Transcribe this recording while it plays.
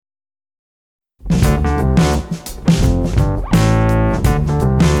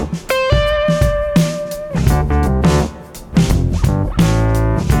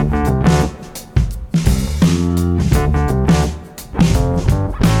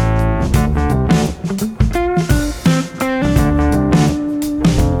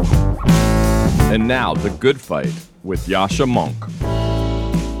now The Good Fight with Yascha Mounk.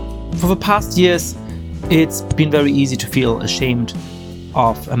 For the past years, it's been very easy to feel ashamed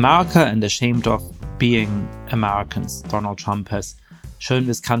of America and ashamed of being Americans. Donald Trump has shown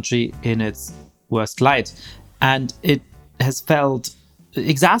this country in its worst light. And it has felt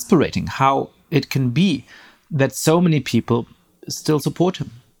exasperating how it can be that so many people still support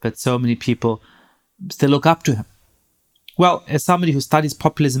him, that so many people still look up to him. Well, as somebody who studies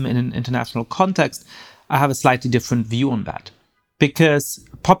populism in an international context, I have a slightly different view on that. Because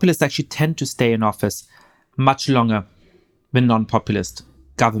populists actually tend to stay in office much longer than non-populist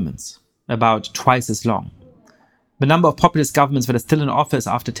governments, about twice as long. The number of populist governments that are still in office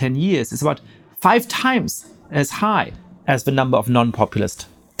after 10 years is about 5 times as high as the number of non-populist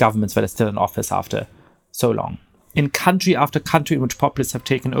governments that are still in office after so long. In country after country in which populists have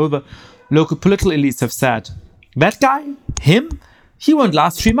taken over, local political elites have said, that guy, him, he won't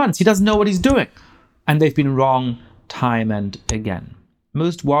last 3 months. He doesn't know what he's doing. And they've been wrong time and again.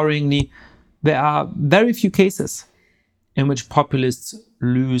 Most worryingly, there are very few cases in which populists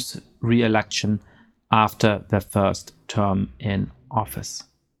lose re-election after their first term in office.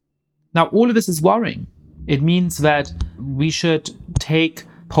 Now, all of this is worrying. It means that we should take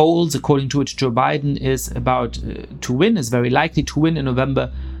polls according to which Joe Biden is about to win, is very likely to win in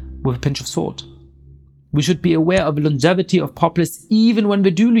November, with a pinch of salt. We should be aware of the longevity of populists even when they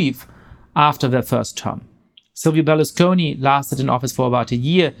do leave after their first term. Silvio Berlusconi lasted in office for about a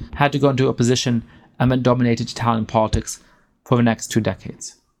year, had to go into opposition, and then dominated Italian politics for the next 2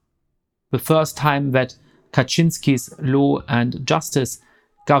 decades. The first time that Kaczynski's Law and Justice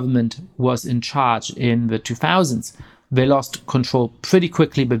government was in charge in the 2000s, they lost control pretty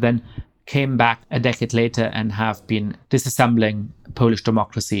quickly, but then came back a decade later and have been disassembling Polish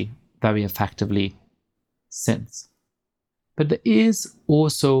democracy very effectively since. But there is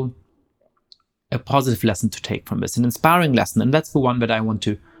also a positive lesson to take from this, an inspiring lesson, and that's the one that I want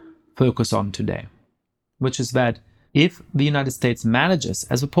to focus on today, which is that if the United States manages,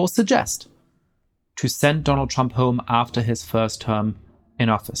 as the polls suggest, to send Donald Trump home after his first term in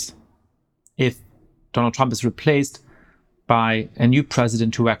office, if Donald Trump is replaced by a new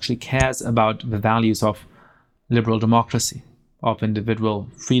president who actually cares about the values of liberal democracy, of individual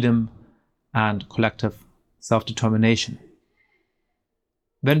freedom and collective self-determination,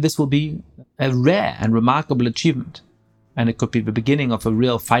 then this will be a rare and remarkable achievement, and it could be the beginning of a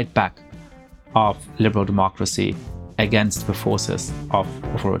real fight back of liberal democracy against the forces of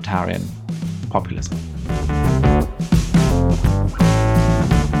authoritarian populism.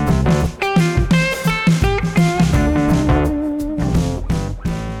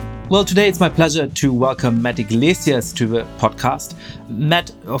 Well, today it's my pleasure to welcome Matt Yglesias to the podcast.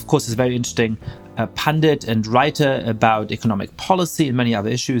 Matt, of course, is very interesting pundit and writer about economic policy and many other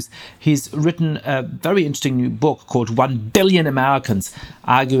issues. He's written a very interesting new book called 1 Billion Americans,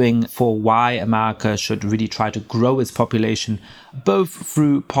 arguing for why America should really try to grow its population, both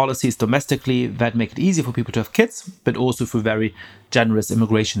through policies domestically that make it easier for people to have kids, but also through very generous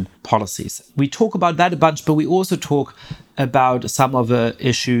immigration policies. We talk about that a bunch, but we also talk about some of the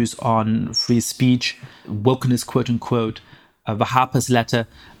issues on free speech, wokeness, quote unquote, the Harper's letter.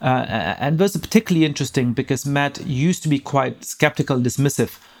 And those are particularly interesting because Matt used to be quite skeptical and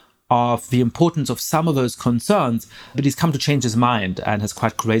dismissive of the importance of some of those concerns, but he's come to change his mind and has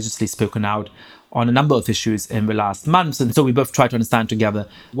quite courageously spoken out on a number of issues in the last months. And so we both try to understand together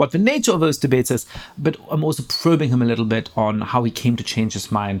what the nature of those debates is, but I'm also probing him a little bit on how he came to change his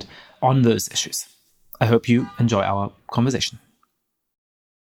mind on those issues. I hope you enjoy our conversation.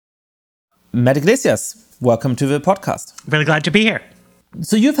 Matt Yglesias, welcome to the podcast. Really glad to be here.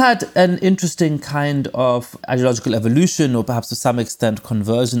 So you've had an interesting kind of ideological evolution, or perhaps to some extent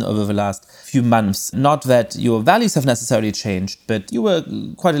conversion, over the last few months. Not that your values have necessarily changed, but you were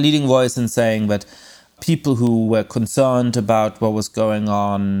quite a leading voice in saying that people who were concerned about what was going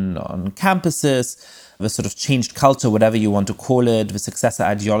on campuses, the sort of changed culture, whatever you want to call it, the successor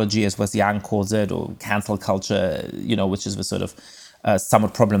ideology, as Wes Yang calls it, or cancel culture, which is the sort of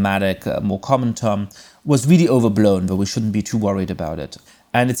somewhat problematic, more common term, was really overblown, but we shouldn't be too worried about it.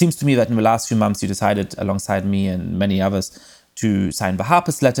 And it seems to me that in the last few months, you decided, alongside me and many others, to sign the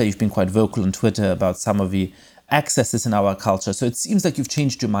Harper's letter. You've been quite vocal on Twitter about some of the excesses in our culture. So it seems like you've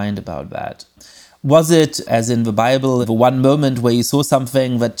changed your mind about that. Was it, as in the Bible, the one moment where you saw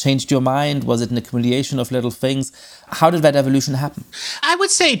something that changed your mind? Was it an accumulation of little things? How did that evolution happen? I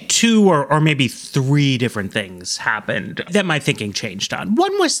would say two or maybe three different things happened that my thinking changed on.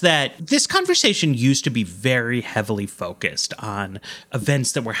 One was that this conversation used to be very heavily focused on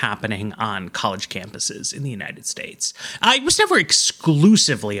events that were happening on college campuses in the United States. It was never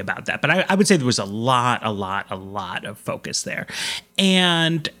exclusively about that, but I would say there was a lot of focus there.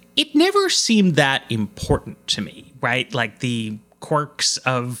 And it never seemed that important to me, right? Like the quirks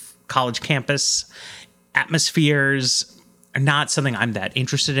of college campus atmospheres are not something I'm that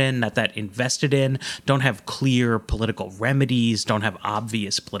interested in, not that invested in, don't have clear political remedies, don't have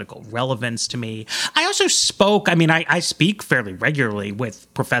obvious political relevance to me. I also I speak fairly regularly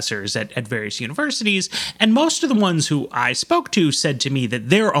with professors at various universities, and most of the ones who I spoke to said to me that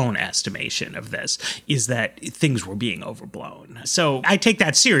their own estimation of this is that things were being overblown. So I take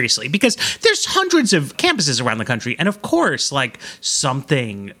that seriously because there's hundreds of campuses around the country, and of course, like,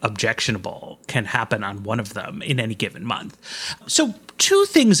 something objectionable can happen on one of them in any given month. So two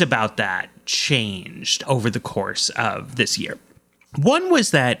things about that changed over the course of this year. One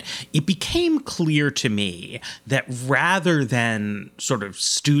was that it became clear to me that rather than sort of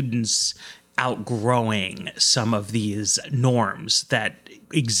students outgrowing some of these norms that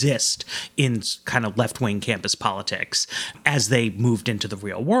exist in kind of left-wing campus politics as they moved into the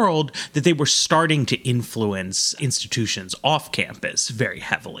real world, that they were starting to influence institutions off campus very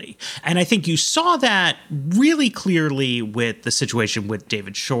heavily. And I think you saw that really clearly with the situation with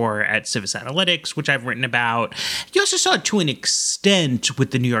David Shor at Civis Analytics, which I've written about. You also saw it to an extent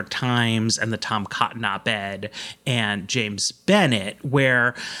with the New York Times and the Tom Cotton op-ed and James Bennet,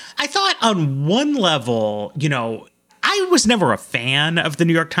 where I thought on one level, I was never a fan of the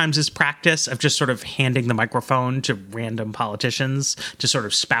New York Times' practice of just sort of handing the microphone to random politicians to sort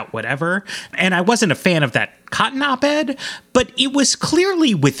of spout whatever. And I wasn't a fan of that Cotton op-ed, but it was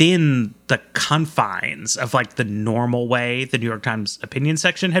clearly within the confines of like the normal way the New York Times opinion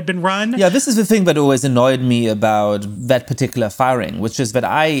section had been run. Yeah, this is the thing that always annoyed me about that particular firing, which is that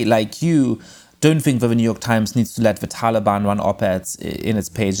I, like you, don't think that the New York Times needs to let the Taliban run op-eds in its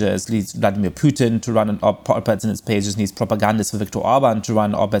pages, needs Vladimir Putin to run op-eds in its pages, needs propagandists for Viktor Orban to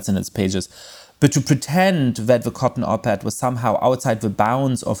run op-eds in its pages. But to pretend that the Cotton op-ed was somehow outside the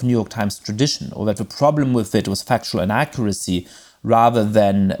bounds of New York Times tradition, or that the problem with it was factual inaccuracy rather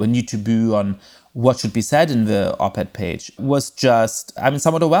than a new taboo on what should be said in the op-ed page, was just,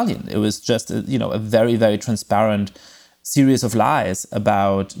 somewhat Orwellian. It was just, a very, very transparent series of lies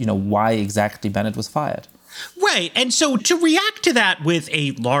about, why exactly Bennet was fired. Right. And so to react to that with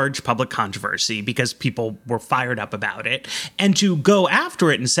a large public controversy because people were fired up about it, and to go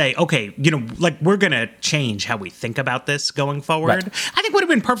after it and say, okay, we're going to change how we think about this going forward, right, I think would have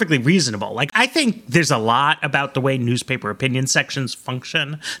been perfectly reasonable. I think there's a lot about the way newspaper opinion sections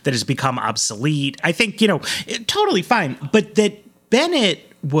function that has become obsolete. I think, totally fine. But that Bennet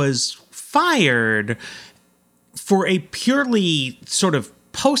was fired for a purely sort of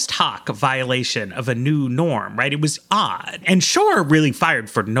post hoc violation of a new norm, right? It was odd. And Shor really fired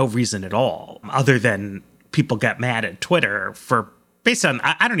for no reason at all, other than people got mad at Twitter for based on,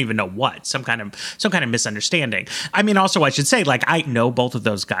 I don't even know what, some kind of misunderstanding. Also, I should say, I know both of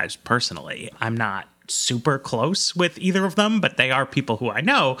those guys personally. I'm not super close with either of them, but they are people who I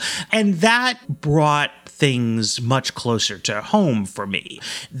know. And that brought things much closer to home for me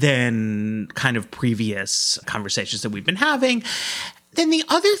than kind of previous conversations that we've been having. Then the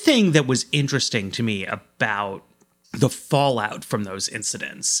other thing that was interesting to me about the fallout from those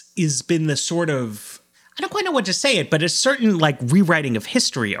incidents has been the sort of, I don't quite know what to say it, but a certain rewriting of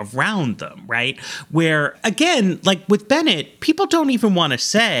history around them, right? Where, again, with Bennet, people don't even want to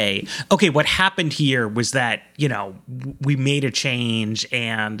say, okay, what happened here was that, we made a change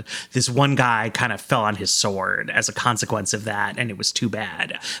and this one guy kind of fell on his sword as a consequence of that, and it was too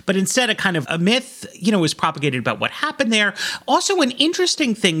bad. But instead, a myth, was propagated about what happened there. Also, an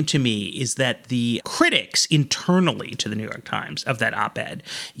interesting thing to me is that the critics internally to the New York Times of that op-ed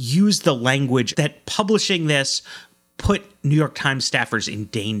used the language that publishing this put New York Times staffers in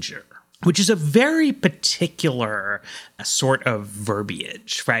danger, which is a very particular sort of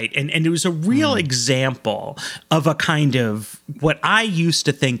verbiage, right? And it was a real example of a kind of what I used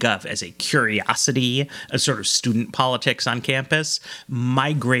to think of as a curiosity, a sort of student politics on campus,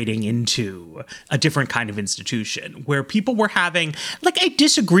 migrating into a different kind of institution where people were having a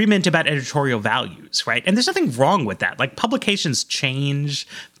disagreement about editorial values, right? And there's nothing wrong with that. Publications change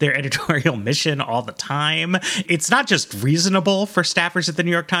their editorial mission all the time. It's not just reasonable for staffers at the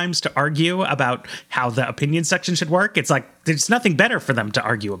New York Times to argue argue about how the opinion section should work. It's like there's nothing better for them to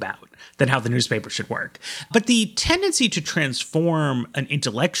argue about than how the newspaper should work. But the tendency to transform an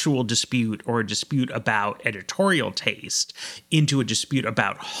intellectual dispute or a dispute about editorial taste into a dispute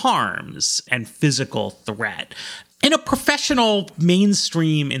about harms and physical threat in a professional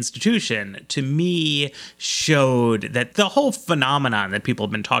mainstream institution, to me, showed that the whole phenomenon that people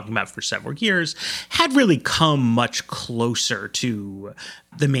have been talking about for several years had really come much closer to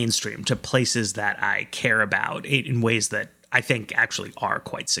the mainstream, to places that I care about in ways that I think actually are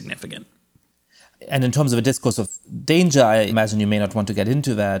quite significant. And in terms of a discourse of danger, I imagine you may not want to get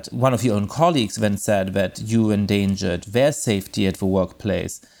into that. One of your own colleagues then said that you endangered their safety at the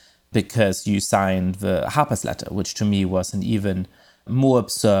workplace because you signed the Harper's letter, which to me was an even more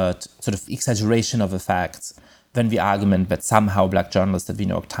absurd sort of exaggeration of the facts than the argument that somehow black journalists at the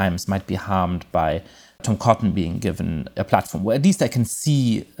New York Times might be harmed by Tom Cotton being given a platform. Well, at least I can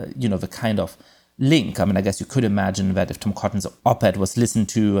see, the kind of link. I mean, I guess you could imagine that if Tom Cotton's op-ed was listened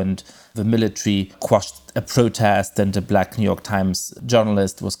to and the military quashed a protest and a black New York Times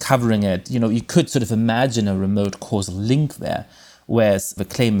journalist was covering it, you could sort of imagine a remote causal link there. Whereas the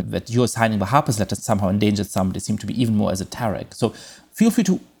claim that you're signing the Harper's letter somehow endangered somebody seemed to be even more esoteric. So feel free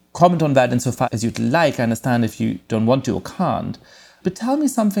to comment on that insofar as you'd like. I understand if you don't want to or can't. But tell me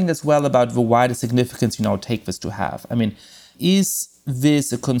something as well about the wider significance you now take this to have. I mean, is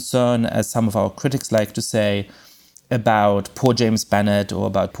this a concern, as some of our critics like to say, about poor James Bennett or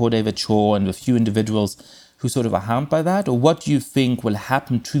about poor David Shaw and the few individuals who sort of are harmed by that? Or what do you think will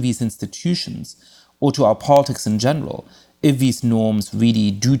happen to these institutions or to our politics in general if these norms really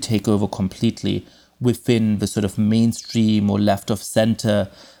do take over completely within the sort of mainstream or left of center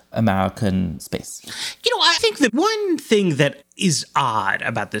American space? I think that one thing that is odd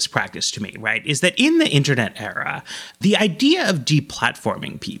about this practice to me, right, is that in the internet era, the idea of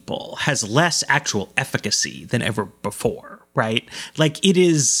deplatforming people has less actual efficacy than ever before. Right? Like, it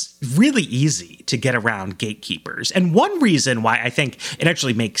is really easy to get around gatekeepers. And one reason why I think it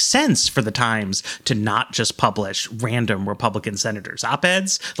actually makes sense for the Times to not just publish random Republican senators'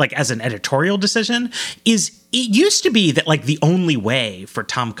 op-eds, like as an editorial decision, is it used to be that like the only way for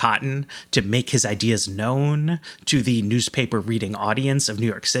Tom Cotton to make his ideas known to the newspaper reading audience of New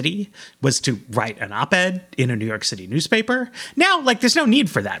York City was to write an op-ed in a New York City newspaper. Now, like, there's no need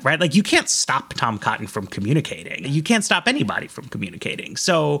for that, right? Like, you can't stop Tom Cotton from communicating. You can't stop anybody from communicating.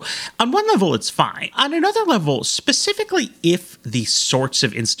 So on one level, it's fine. On another level, specifically if the sorts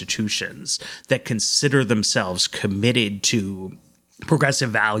of institutions that consider themselves committed to progressive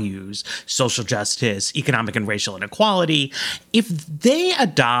values, social justice, economic and racial inequality, if they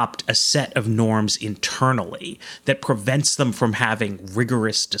adopt a set of norms internally that prevents them from having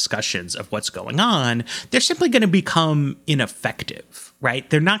rigorous discussions of what's going on, they're simply going to become ineffective, right?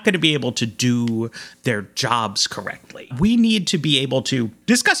 They're not going to be able to do their jobs correctly. We need to be able to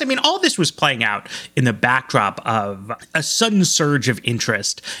discuss. I mean, all this was playing out in the backdrop of a sudden surge of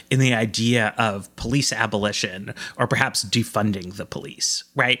interest in the idea of police abolition or perhaps defunding the police,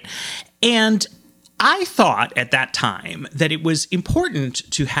 right? And I thought at that time that it was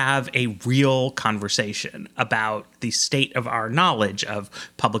important to have a real conversation about the state of our knowledge of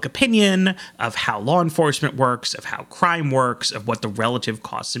public opinion, of how law enforcement works, of how crime works, of what the relative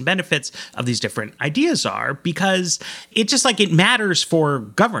costs and benefits of these different ideas are, because it just like it matters for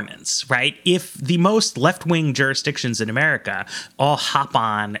governance, right? If the most left-wing jurisdictions in America all hop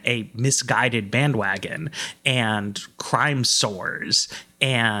on a misguided bandwagon and crime soars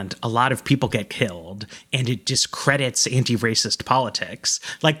and a lot of people get killed, and it discredits anti-racist politics,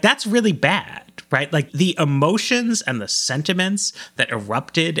 like, that's really bad, right? Like, the emotions and the sentiments that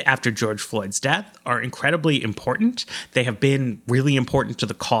erupted after George Floyd's death are incredibly important. They have been really important to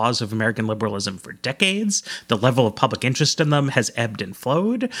the cause of American liberalism for decades. The level of public interest in them has ebbed and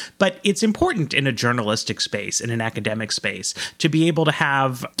flowed, but it's important in a journalistic space, in an academic space, to be able to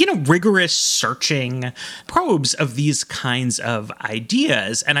have, rigorous searching probes of these kinds of ideas.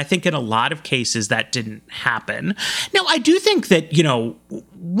 And I think in a lot of cases that didn't happen. Now, I do think that,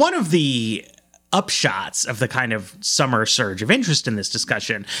 one of the upshots of the kind of summer surge of interest in this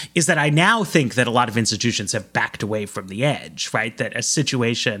discussion is that I now think that a lot of institutions have backed away from the edge, right? That a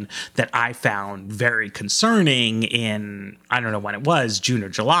situation that I found very concerning in, I don't know when it was, June or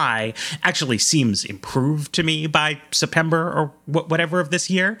July, actually seems improved to me by September or whatever of this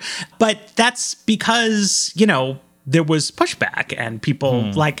year. But that's because, there was pushback and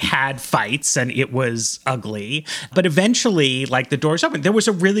people like had fights and it was ugly. But eventually, like, the doors opened. There was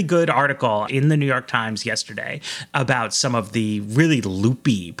a really good article in the New York Times yesterday about some of the really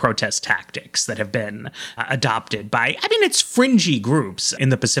loopy protest tactics that have been adopted by, I mean, it's fringy groups in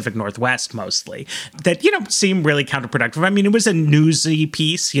the Pacific Northwest mostly that, you know, seem really counterproductive. I mean, it was a newsy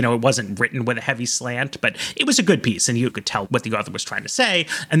piece, you know, it wasn't written with a heavy slant, but it was a good piece and you could tell what the author was trying to say.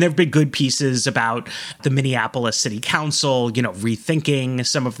 And there have been good pieces about the Minneapolis City Council, you know, rethinking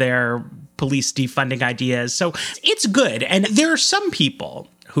some of their police defunding ideas. So it's good. And there are some people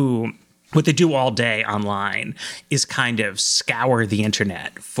who, what they do all day online is kind of scour the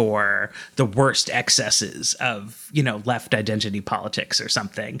internet for the worst excesses of, you know, left identity politics or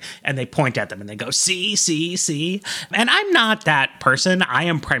something. And they point at them and they go, see. And I'm not that person. I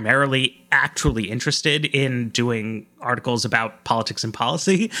am primarily actually interested in doing articles about politics and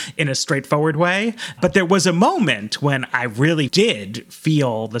policy in a straightforward way. But there was a moment when I really did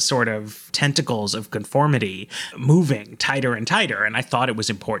feel the sort of tentacles of conformity moving tighter and tighter. And I thought it was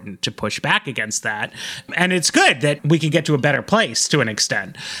important to push back against that. And it's good that we can get to a better place to an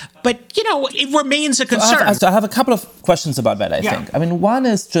extent. But, you know, it remains a concern. I have a couple of questions about that, I think. I mean, one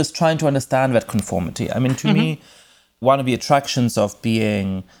is just trying to understand that conformity. I mean, to me, one of the attractions of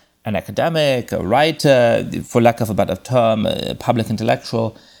being an academic, a writer, for lack of a better term, a public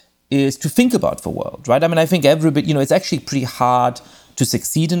intellectual, is to think about the world, right? I mean, I think everybody, you know, it's actually pretty hard to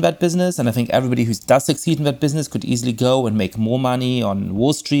succeed in that business. And I think everybody who does succeed in that business could easily go and make more money on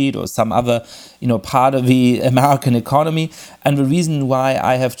Wall Street or some other, you know, part of the American economy. And the reason why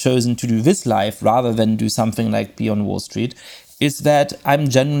I have chosen to do this life rather than do something like be on Wall Street is that I'm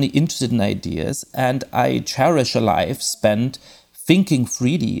genuinely interested in ideas and I cherish a life spent thinking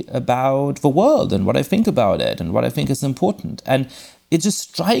freely about the world and what I think about it and what I think is important. And it just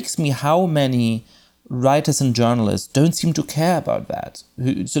strikes me how many writers and journalists don't seem to care about that,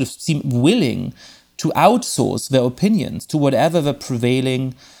 who sort of seem willing to outsource their opinions to whatever the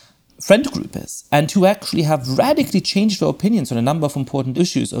prevailing friend group is, and who actually have radically changed their opinions on a number of important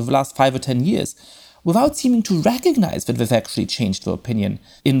issues over the last 5 or 10 years without seeming to recognize that they've actually changed their opinion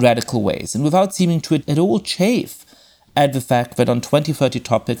in radical ways and without seeming to at all chafe at the fact that on 20, 30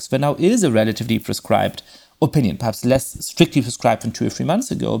 topics, there now is a relatively prescribed opinion, perhaps less strictly prescribed than 2 or 3 months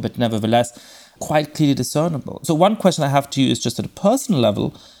ago, but nevertheless quite clearly discernible. So one question I have to you is just at a personal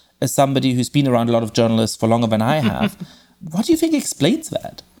level, as somebody who's been around a lot of journalists for longer than I have, what do you think explains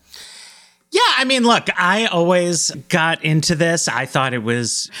that? Yeah, I mean, look, I always got into this. I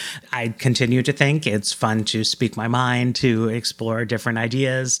continue to think it's fun to speak my mind, to explore different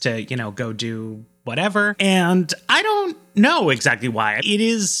ideas, to, you know, go do whatever. And I don't know exactly why. It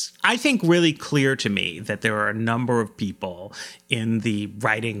is, I think, really clear to me that there are a number of people in the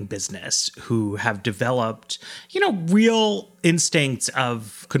writing business who have developed, you know, real instincts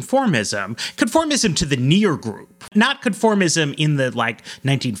of conformism to the near group, not conformism in the like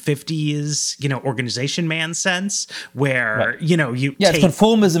 1950s, you know, organization man sense where, you know, it's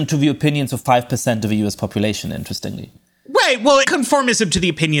conformism to the opinions of 5% of the US population, interestingly. Right. Well, conformism to the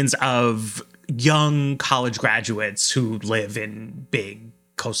opinions of young college graduates who live in big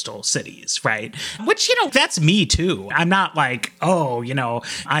coastal cities, right? Which, you know, that's me too. I'm not like, oh, you know,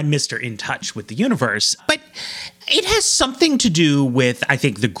 I'm Mr. In Touch with the universe. But it has something to do with, I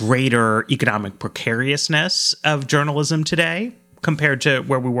think, the greater economic precariousness of journalism today compared to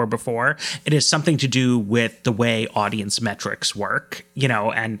where we were before. It has something to do with the way audience metrics work, you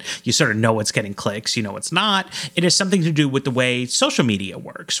know, and you sort of know what's getting clicks, you know what's not. It has something to do with the way social media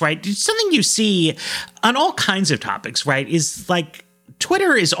works, right? It's something you see on all kinds of topics, right? Is like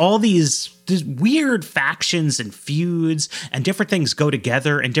Twitter is all these weird factions and feuds and different things go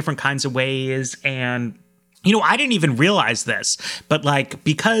together in different kinds of ways. And you know, I didn't even realize this, but like,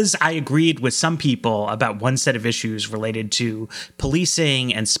 because I agreed with some people about one set of issues related to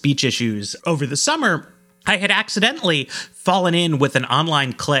policing and speech issues over the summer, I had accidentally fallen in with an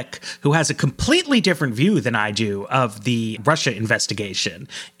online clique who has a completely different view than I do of the Russia investigation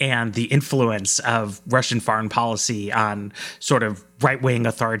and the influence of Russian foreign policy on sort of right-wing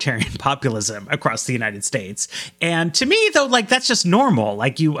authoritarian populism across the United States. And to me, though, like, that's just normal.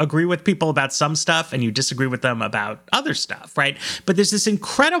 Like, you agree with people about some stuff and you disagree with them about other stuff, right? But there's this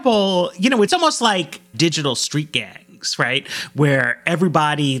incredible, you know, it's almost like digital street gangs, right? Where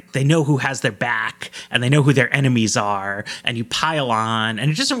everybody, they know who has their back and they know who their enemies are, and you pile on, and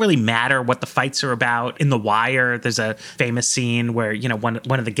it doesn't really matter what the fights are about. In The Wire, there's a famous scene where, you know, one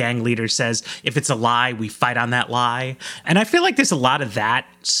of the gang leaders says, if it's a lie, we fight on that lie. And I feel like there's a lot of that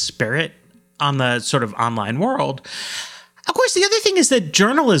spirit on the sort of online world. Of course, the other thing is that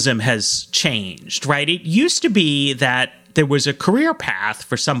journalism has changed, right? It used to be that there was a career path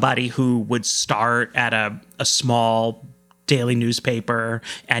for somebody who would start at a small daily newspaper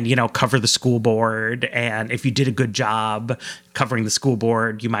and, cover the school board. And if you did a good job covering the school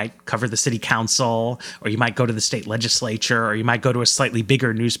board, you might cover the city council, or you might go to the state legislature, or you might go to a slightly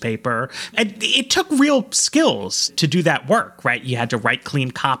bigger newspaper. And it took real skills to do that work, right? You had to write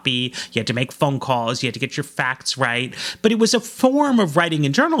clean copy, you had to make phone calls, you had to get your facts right. But it was a form of writing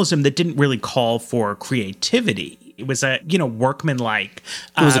and journalism that didn't really call for creativity. It was a, workmanlike.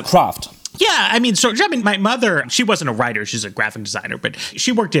 It was a craft. Yeah, my mother, she wasn't a writer, she's a graphic designer, but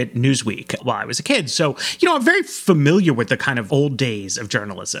she worked at Newsweek while I was a kid. So, I'm very familiar with the kind of old days of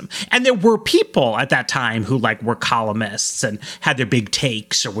journalism. And there were people at that time who were columnists and had their big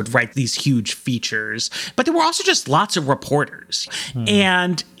takes or would write these huge features. But there were also just lots of reporters.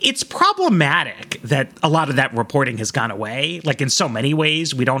 And it's problematic that a lot of that reporting has gone away. In so many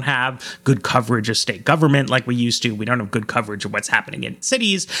ways, we don't have good coverage of state government like we used to. We don't have good coverage of what's happening in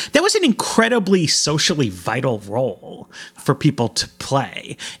cities. That was an incredibly socially vital role for people to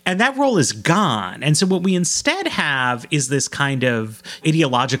play. And that role is gone. And so what we instead have is this kind of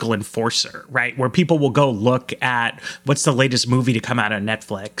ideological enforcer, right? Where people will go look at what's the latest movie to come out on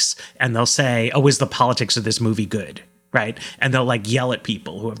Netflix, and they'll say, oh, is the politics of this movie good? Right. And they'll yell at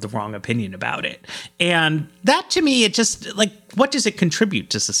people who have the wrong opinion about it. And that, to me, it just what does it contribute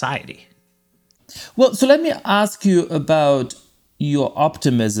to society? Well, so let me ask you about your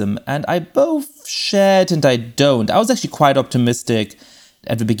optimism. And I both share it and I don't. I was actually quite optimistic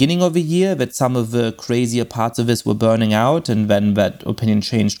at the beginning of the year that some of the crazier parts of this were burning out. And then that opinion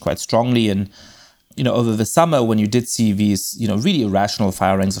changed quite strongly. And over the summer, when you did see these, really irrational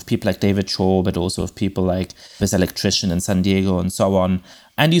firings of people like David Shaw, but also of people like this electrician in San Diego and so on.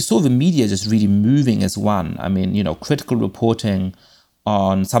 And you saw the media just really moving as one. Critical reporting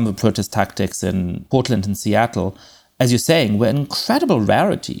on some of the protest tactics in Portland and Seattle, as you're saying, were an incredible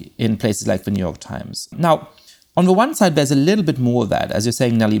rarity in places like the New York Times. Now, on the one side, there's a little bit more of that. As you're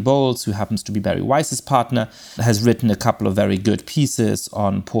saying, Nellie Bowles, who happens to be Barry Weiss's partner, has written a couple of very good pieces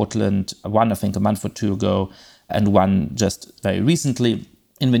on Portland, one, I think, a month or two ago, and one just very recently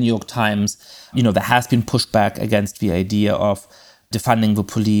in the New York Times. There has been pushback against the idea of defunding the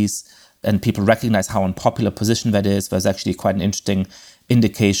police, and people recognize how unpopular position that is. There's actually quite an interesting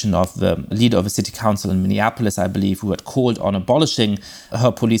indication of the leader of a city council in Minneapolis, I believe, who had called on abolishing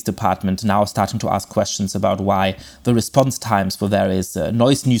her police department, now starting to ask questions about why the response times for various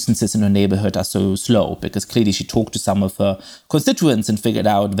noise nuisances in her neighborhood are so slow, because clearly she talked to some of her constituents and figured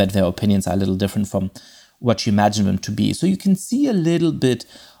out that their opinions are a little different from what she imagined them to be. So you can see a little bit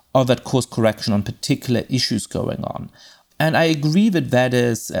of that course correction on particular issues going on. And I agree that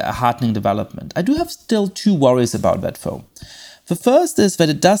is a heartening development. I do have still two worries about that, though. The first is that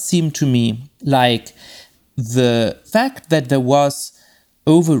it does seem to me like the fact that there was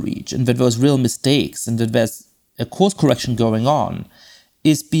overreach and that there was real mistakes and that there's a course correction going on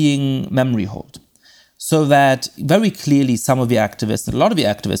is being memory holed. So that very clearly some of the activists, and a lot of the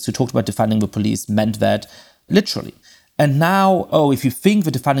activists who talked about defunding the police meant that literally. And now, if you think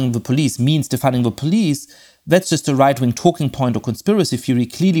that defunding the police means defunding the police, that's just a right-wing talking point or conspiracy theory.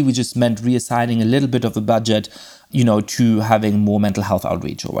 Clearly, we just meant reassigning a little bit of the budget, to having more mental health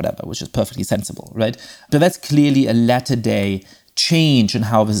outreach or whatever, which is perfectly sensible, right? But that's clearly a latter-day change in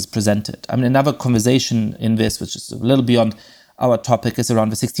how this is presented. Another conversation in this, which is a little beyond our topic, is around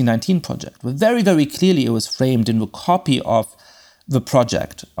the 1619 project, where very, very clearly it was framed in the copy of the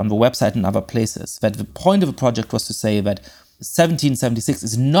project on the website and other places, that the point of the project was to say that 1776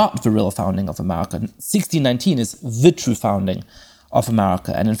 is not the real founding of America. 1619 is the true founding of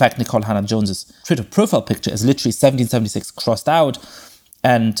America. And in fact, Nicole Hannah-Jones's Twitter profile picture is literally 1776 crossed out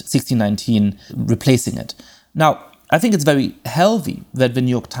and 1619 replacing it. Now, I think it's very healthy that the New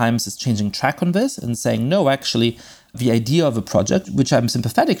York Times is changing track on this and saying, no, actually, the idea of a project, which I'm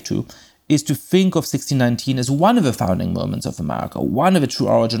sympathetic to, is to think of 1619 as one of the founding moments of America, one of the true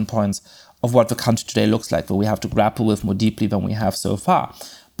origin points of what the country today looks like, that we have to grapple with more deeply than we have so far.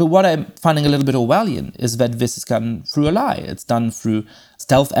 But what I'm finding a little bit Orwellian is that this is done through a lie. It's done through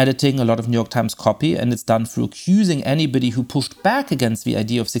stealth editing a lot of New York Times copy, and it's done through accusing anybody who pushed back against the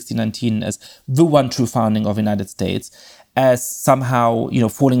idea of 1619 as the one true founding of the United States as somehow,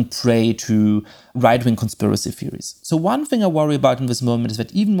 falling prey to right-wing conspiracy theories. So one thing I worry about in this moment is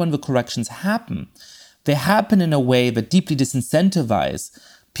that even when the corrections happen, they happen in a way that deeply disincentivize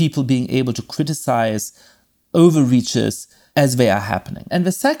people being able to criticize overreaches as they are happening. And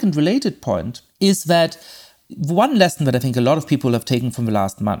the second related point is that one lesson that I think a lot of people have taken from the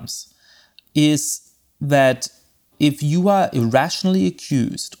last months is that if you are irrationally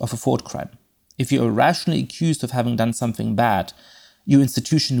accused of a thought crime, if you're irrationally accused of having done something bad, your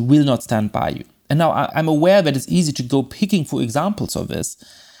institution will not stand by you. And now I'm aware that it's easy to go picking for examples of this,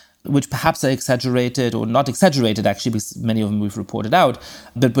 which perhaps are exaggerated or not exaggerated, actually, because many of them we've reported out,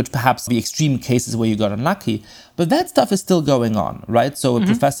 but which perhaps be extreme cases where you got unlucky. But that stuff is still going on, right? So a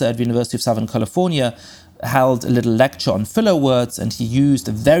professor at the University of Southern California held a little lecture on filler words, and he used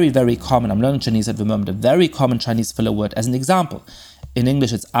a very, very common, I'm learning Chinese at the moment, a very common Chinese filler word as an example. In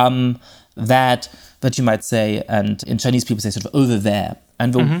English, it's that you might say, and in Chinese people say sort of over there.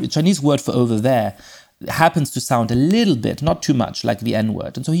 And the Chinese word for over there happens to sound a little bit, not too much, like the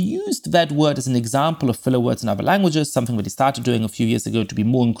N-word. And so he used that word as an example of filler words in other languages, something that he started doing a few years ago to be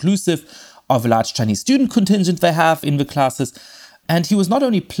more inclusive of a large Chinese student contingent they have in the classes. And he was not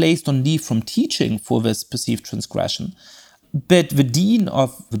only placed on leave from teaching for this perceived transgression, but the dean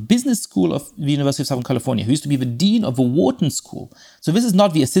of the business school of the University of Southern California, who used to be the dean of the Wharton School. So this is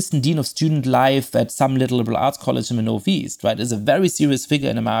not the assistant dean of student life at some little liberal arts college in the Northeast, right? It's a very serious figure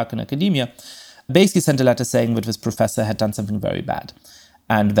in American academia. Basically sent a letter saying that this professor had done something very bad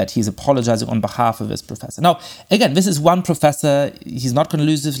and that he's apologizing on behalf of this professor. Now, again, this is one professor. He's not going to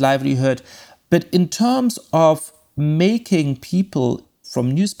lose his livelihood. But in terms of making people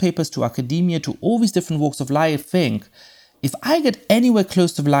from newspapers to academia to all these different walks of life think, if I get anywhere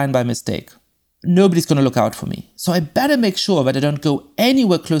close to the line by mistake, nobody's going to look out for me. So I better make sure that I don't go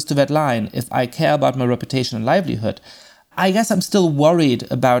anywhere close to that line if I care about my reputation and livelihood. I guess I'm still worried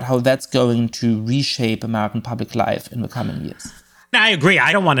about how that's going to reshape American public life in the coming years. Now, I agree.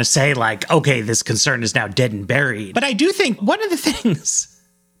 I don't want to say like, okay, this concern is now dead and buried. But I do think one of the things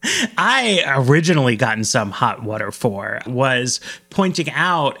I originally got in some hot water for was pointing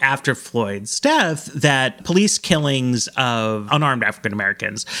out after Floyd's death that police killings of unarmed African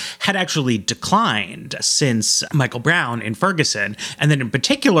Americans had actually declined since Michael Brown in Ferguson. And then in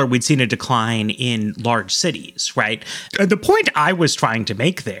particular, we'd seen a decline in large cities, right? The point I was trying to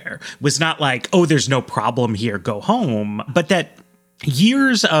make there was not like, oh, there's no problem here, go home, but that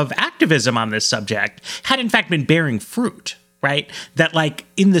years of activism on this subject had in fact been bearing fruit. Right? That like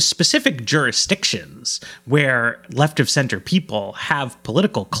in the specific jurisdictions where left of center people have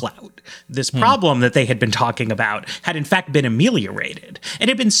political clout, this problem that they had been talking about had in fact been ameliorated and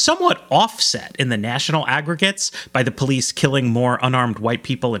had been somewhat offset in the national aggregates by the police killing more unarmed white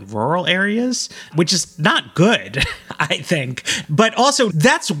people in rural areas, which is not good, I think. But also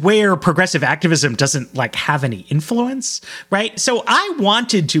that's where progressive activism doesn't like have any influence, right? So I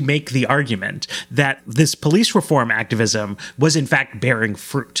wanted to make the argument that this police reform activism was in fact bearing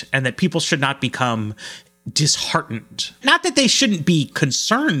fruit and that people should not become disheartened. Not that they shouldn't be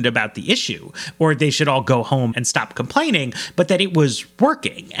concerned about the issue or they should all go home and stop complaining, but that it was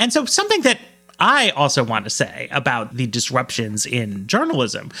working. And so something that I also want to say about the disruptions in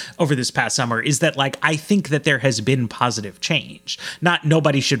journalism over this past summer is that, like, I think that there has been positive change. Not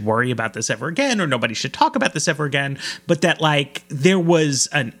nobody should worry about this ever again or nobody should talk about this ever again, but that, like, there was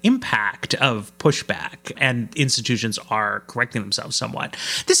an impact of pushback and institutions are correcting themselves somewhat.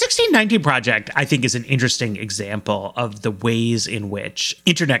 The 1619 Project, I think, is an interesting example of the ways in which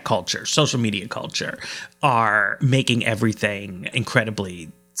internet culture, social media culture, are making everything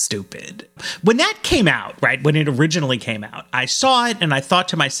incredibly stupid. When that came out, right, when it originally came out, I saw it and I thought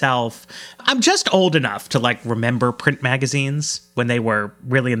to myself, I'm just old enough to like remember print magazines when they were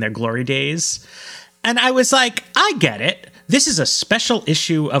really in their glory days. And I was like, I get it. This is a special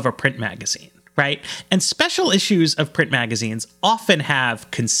issue of a print magazine, right? And special issues of print magazines often have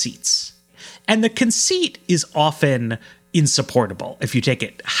conceits. And the conceit is often insupportable if you take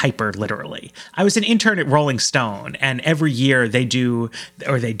it hyper literally. I was an intern at Rolling Stone, and every year they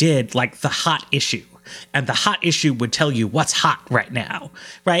did like the hot issue. And the hot issue would tell you what's hot right now,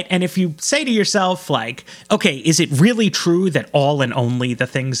 right? And if you say to yourself, like, okay, is it really true that all and only the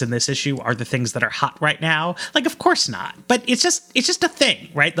things in this issue are the things that are hot right now? Like, of course not. But it's just a thing,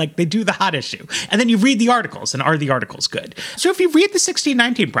 right? Like, they do the hot issue. And then you read the articles, and are the articles good? So if you read the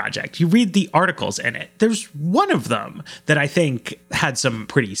 1619 Project, you read the articles in it. There's one of them that I think had some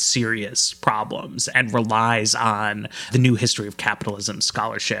pretty serious problems and relies on the new history of capitalism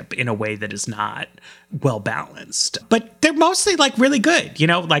scholarship in a way that is not well balanced, but they're mostly like really good. You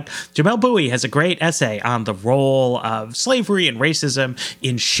know, like Jamelle Bouie has a great essay on the role of slavery and racism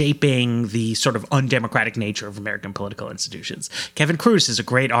in shaping the sort of undemocratic nature of American political institutions. Kevin Kruse has a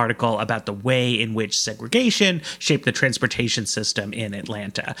great article about the way in which segregation shaped the transportation system in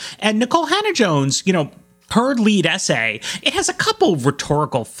Atlanta. And Nicole Hannah-Jones, you know, her lead essay, it has a couple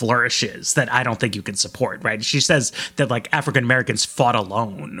rhetorical flourishes that I don't think you can support, right? She says that like African Americans fought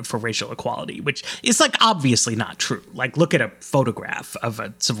alone for racial equality, which is like obviously not true. Like look at a photograph of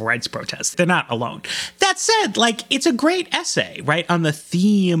a civil rights protest. They're not alone. That said, like it's a great essay, right? On the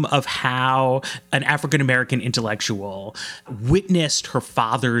theme of how an African American intellectual witnessed her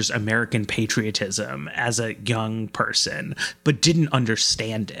father's American patriotism as a young person, but didn't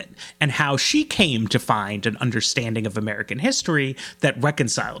understand it, and how she came to find an understanding of American history that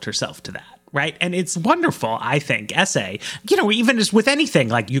reconciled herself to that. Right. And it's wonderful, I think, essay, you know, even just with anything,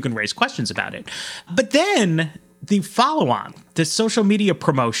 like you can raise questions about it. But then the follow-on, the social media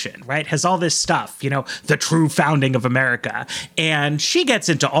promotion, right, has all this stuff, you know, the true founding of America. And she gets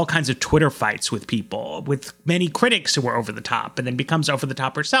into all kinds of Twitter fights with people, with many critics who are over the top, and then becomes over the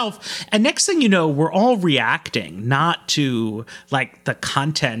top herself. And next thing you know, we're all reacting not to like the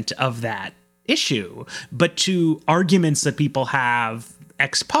content of that issue, but to arguments that people have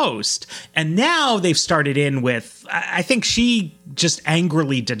ex post. And now they've started in with, I think she just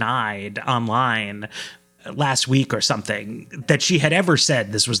angrily denied online last week or something that she had ever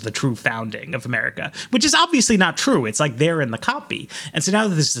said this was the true founding of America, which is obviously not true. It's like there in the copy. And so now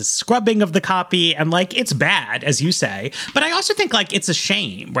there's this scrubbing of the copy, and like it's bad, as you say. But I also think like it's a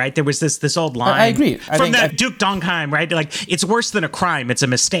shame, right? There was this old line I agree. from Duke Dongheim, right? Like it's worse than a crime, it's a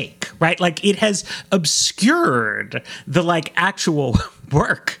mistake, right? Like it has obscured the like actual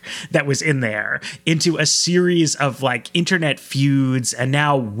work that was in there into a series of like internet feuds and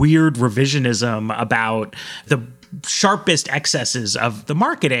now weird revisionism about the sharpest excesses of the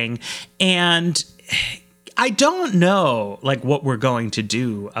marketing. And I don't know like what we're going to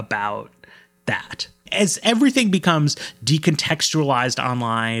do about that. As everything becomes decontextualized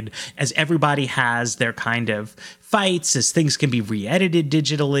online, as everybody has their kind of fights, as things can be re-edited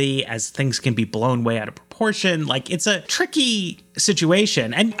digitally, as things can be blown way out of proportion, like it's a tricky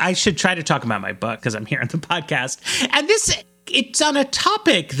situation. And I should try to talk about my book because I'm here on the podcast. And it's on a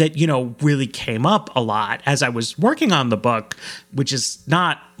topic that, you know, really came up a lot as I was working on the book, which is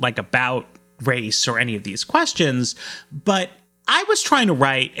not like about race or any of these questions, but I was trying to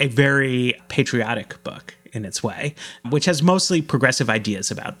write a very patriotic book in its way, which has mostly progressive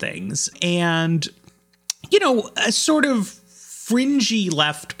ideas about things and, you know, a sort of fringy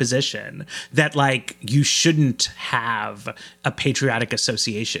left position that like you shouldn't have a patriotic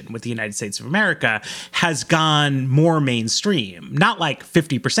association with the United States of America has gone more mainstream, not like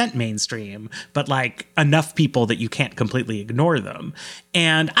 50% mainstream, but like enough people that you can't completely ignore them.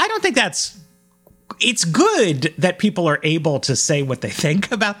 And I don't think it's good that people are able to say what they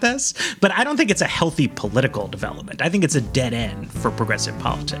think about this, but I don't think it's a healthy political development. I think it's a dead end for progressive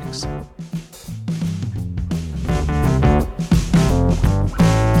politics.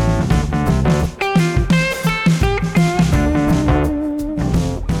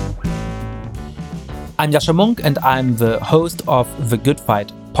 I'm Yascha Mounk, and I'm the host of The Good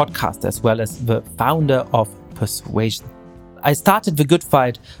Fight podcast, as well as the founder of Persuasion. I started The Good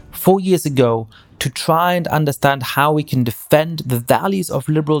Fight 4 years ago to try and understand how we can defend the values of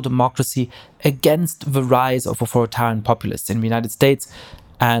liberal democracy against the rise of authoritarian populists in the United States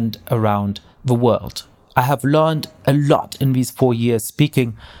and around the world. I have learned a lot in these 4 years,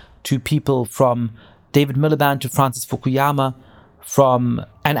 speaking to people from David Miliband to Francis Fukuyama, from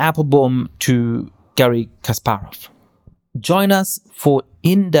Anne Applebaum to Garry Kasparov. Join us for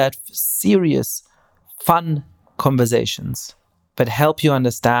in-depth, serious, fun conversations that help you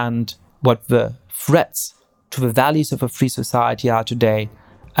understand what the threats to the values of a free society are today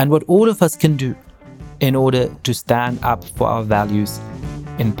and what all of us can do in order to stand up for our values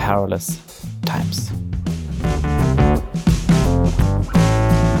in perilous times.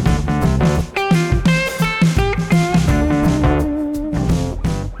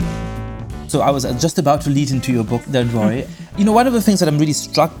 So I was just about to lead into your book, don't worry. You know, one of the things that I'm really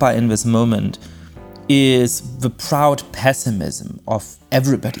struck by in this moment is the proud pessimism of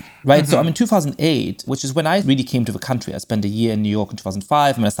everybody, right? Mm-hmm. So I'm in 2008, which is when I really came to the country. I spent a year in New York in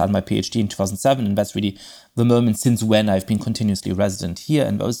 2005, and I started my PhD in 2007, and that's really the moment since when I've been continuously resident here.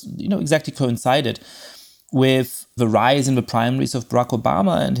 And that was, you know, exactly coincided with the rise in the primaries of Barack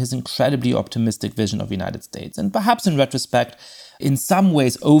Obama and his incredibly optimistic vision of the United States. And perhaps in retrospect, in some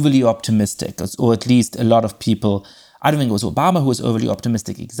ways overly optimistic, or at least a lot of people, I don't think it was Obama who was overly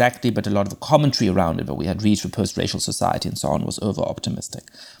optimistic exactly, but a lot of the commentary around it, where we had reached a post-racial society and so on, was over-optimistic.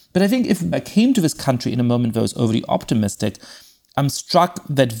 But I think if I came to this country in a moment that was overly optimistic, I'm struck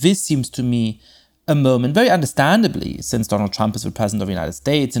that this seems to me a moment, very understandably, since Donald Trump is the president of the United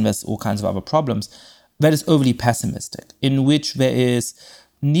States and there's all kinds of other problems, that is overly pessimistic, in which there is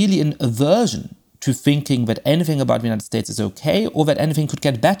nearly an aversion to thinking that anything about the United States is okay or that anything could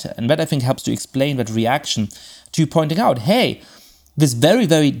get better. And that, I think, helps to explain that reaction to pointing out, hey, this very,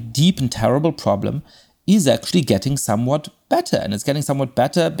 very deep and terrible problem is actually getting somewhat better. And it's getting somewhat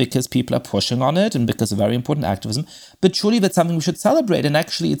better because people are pushing on it and because of very important activism. But surely that's something we should celebrate. And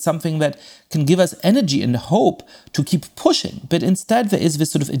actually, it's something that can give us energy and hope to keep pushing. But instead, there is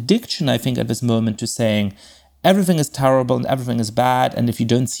this sort of addiction, I think, at this moment to saying, everything is terrible and everything is bad. And if you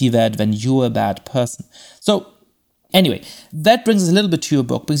don't see that, then you're a bad person. So anyway, that brings us a little bit to your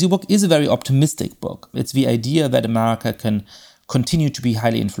book, because your book is a very optimistic book. It's the idea that America can continue to be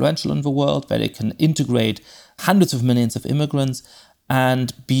highly influential in the world, that it can integrate hundreds of millions of immigrants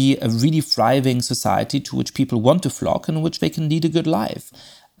and be a really thriving society to which people want to flock and in which they can lead a good life.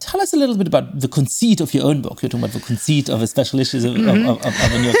 Tell us a little bit about the conceit of your own book. You're talking about the conceit of a special issues of the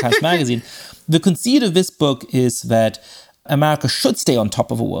New York Times Magazine. The conceit of this book is that America should stay on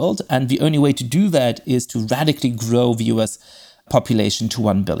top of the world, and the only way to do that is to radically grow the US population to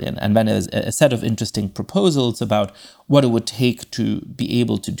 1 billion. And then there's a set of interesting proposals about what it would take to be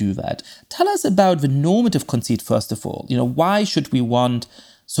able to do that. Tell us about the normative conceit, first of all. Why should we want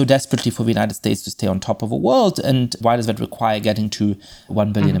so desperately for the United States to stay on top of the world, and why does that require getting to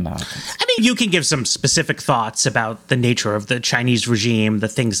 1 billion Americans? I mean, you can give some specific thoughts about the nature of the Chinese regime, the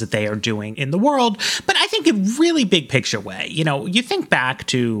things that they are doing in the world, but I think in really big picture way, you think back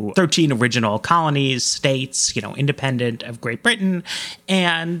to 13 original colonies, states, independent of Great Britain,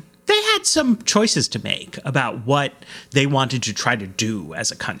 and they had some choices to make about what they wanted to try to do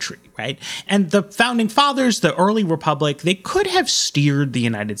as a country, right? And the founding fathers, the early republic, they could have steered the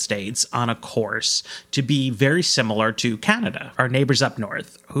United States on a course to be very similar to Canada, our neighbors up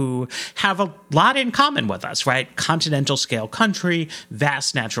north, who have a lot in common with us, right? Continental scale country,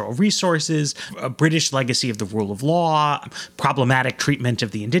 vast natural resources, a British legacy of the rule of law, problematic treatment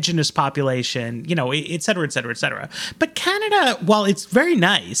of the indigenous population, et cetera, et cetera, et cetera. But Canada, while it's very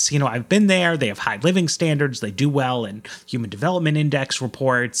nice, I've been there, they have high living standards, they do well in Human Development Index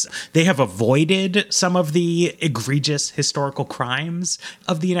reports, they have avoided some of the egregious historical crimes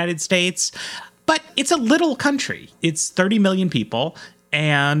of the United States, but it's a little country. It's 30 million people,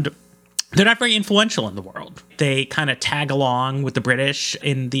 and they're not very influential in the world. They kind of tag along with the British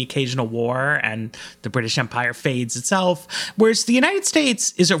in the occasional war, and the British Empire fades itself, whereas the United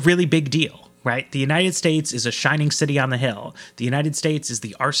States is a really big deal. Right? The United States is a shining city on the hill. The United States is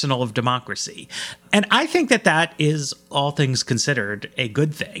the arsenal of democracy. And I think that is, all things considered, a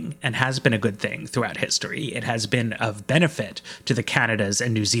good thing, and has been a good thing throughout history. It has been of benefit to the Canadas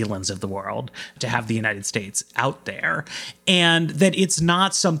and New Zealands of the world to have the United States out there, and that it's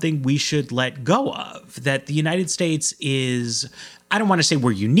not something we should let go of. That the United States is, I don't want to say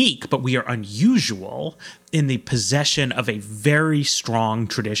we're unique, but we are unusual in the possession of a very strong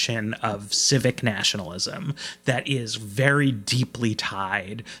tradition of civic nationalism that is very deeply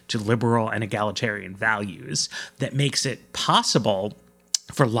tied to liberal and egalitarian values, that makes it possible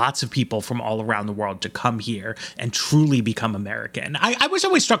for lots of people from all around the world to come here and truly become American. I was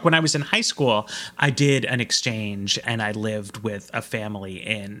always struck when I was in high school, I did an exchange and I lived with a family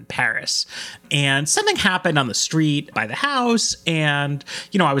in Paris. And something happened on the street by the house. And,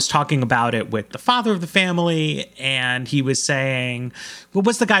 I was talking about it with the father of the family, and he was saying, well,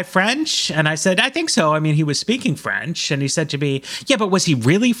 was the guy French? And I said, I think so. I mean, he was speaking French. And he said to me, yeah, but was he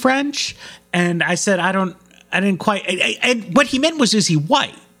really French? And I said, I didn't quite. And what he meant was, is he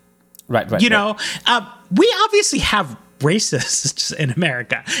white? Right. We obviously have racists in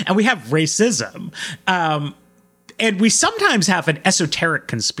America, and we have racism. And we sometimes have an esoteric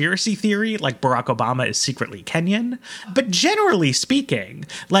conspiracy theory, like Barack Obama is secretly Kenyan. But generally speaking,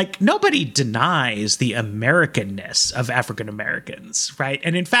 nobody denies the Americanness of African Americans, right?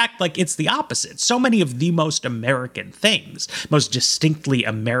 And in fact, it's the opposite. So many of the most American things, most distinctly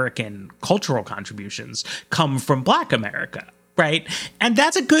American cultural contributions come from Black America. Right. And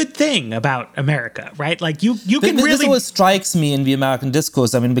that's a good thing about America, right? You can really. This always strikes me in the American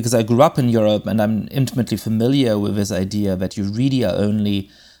discourse. I mean, because I grew up in Europe and I'm intimately familiar with this idea that you really are only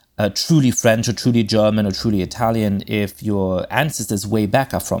truly French or truly German or truly Italian if your ancestors way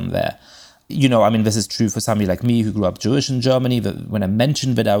back are from there. This is true for somebody like me who grew up Jewish in Germany. When I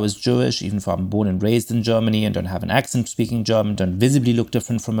mentioned that I was Jewish, even though I'm born and raised in Germany and don't have an accent speaking German, don't visibly look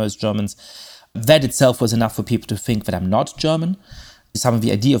different from most Germans, that itself was enough for people to think that I'm not German. Some of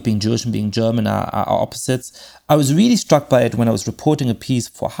the idea of being Jewish and being German are opposites. I was really struck by it when I was reporting a piece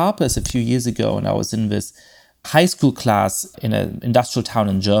for Harper's a few years ago, and I was in this high school class in an industrial town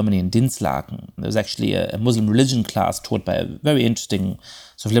in Germany, in Dinslaken. There was actually a Muslim religion class taught by a very interesting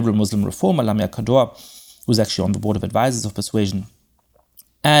sort of liberal Muslim reformer, Lamia Kador, who's actually on the board of advisors of Persuasion.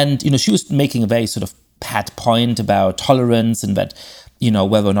 And, she was making a very sort of pat point about tolerance and that,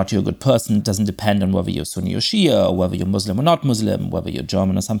 whether or not you're a good person doesn't depend on whether you're Sunni or Shia, or whether you're Muslim or not Muslim, whether you're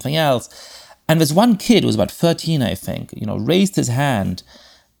German or something else. And this one kid, who was about 13, I think, raised his hand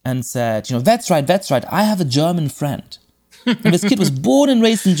and said, that's right, I have a German friend. And this kid was born and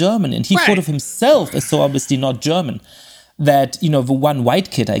raised in Germany, and he thought of himself as so obviously not German that, the one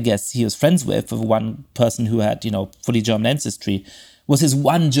white kid, I guess, he was friends with, the one person who had, fully German ancestry, was his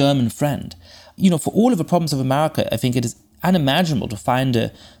one German friend. For all of the problems of America, I think it is unimaginable to find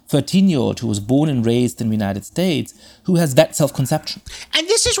a 13-year-old who was born and raised in the United States who has that self-conception. And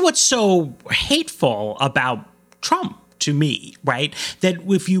this is what's so hateful about Trump, to me, right? That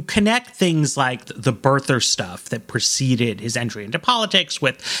if you connect things like the birther stuff that preceded his entry into politics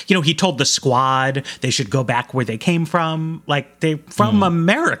with, he told the Squad they should go back where they came from, like they from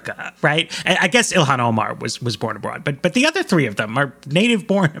America, right? And I guess Ilhan Omar was born abroad, but the other three of them are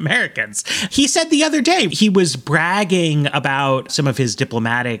native-born Americans. He said the other day he was bragging about some of his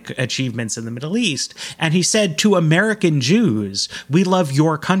diplomatic achievements in the Middle East, and he said to American Jews, "We love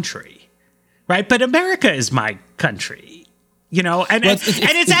your country." Right? But America is my country. And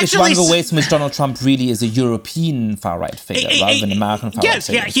it's actually one of the ways in which Donald Trump really is a European far-right figure rather than an American far-right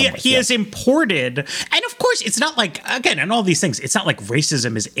figure. He is imported. And of course, it's not like, again, and all these things, it's not like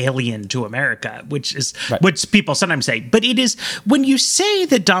racism is alien to America, which people sometimes say. But it is, when you say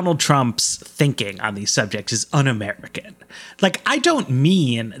that Donald Trump's thinking on these subjects is un-American, like, I don't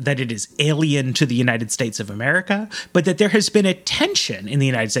mean that it is alien to the United States of America, but that there has been a tension in the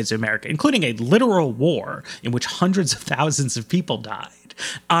United States of America, including a literal war in which hundreds of thousands of people died,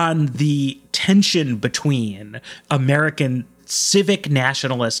 on the tension between American civic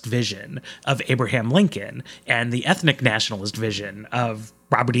nationalist vision of Abraham Lincoln and the ethnic nationalist vision of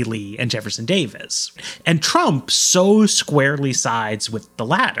Robert E. Lee and Jefferson Davis. And Trump so squarely sides with the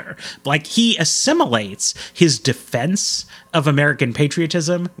latter. Like, he assimilates his defense of American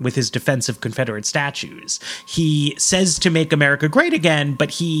patriotism with his defense of Confederate statues. He says to make America great again,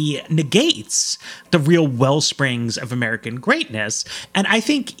 but he negates the real well springs of American greatness. And I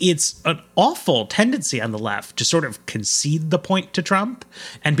think it's an awful tendency on the left to sort of concede the point to Trump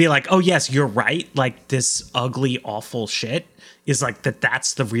and be like, oh, yes, you're right. Like, this ugly, awful shit is like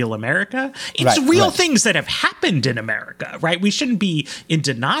that's the real America. It's real things that have happened in America, right? We shouldn't be in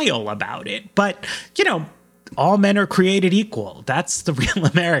denial about it. But, all men are created equal. That's the real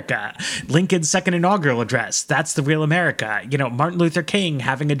America. Lincoln's second inaugural address. That's the real America. Martin Luther King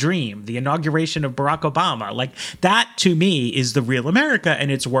having a dream. The inauguration of Barack Obama. Like, that to me is the real America,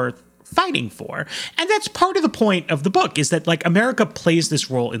 and it's worth fighting for. And that's part of the point of the book, is that, like, America plays this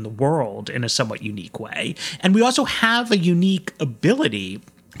role in the world in a somewhat unique way. And we also have a unique ability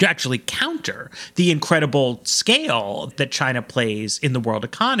to actually counter the incredible scale that China plays in the world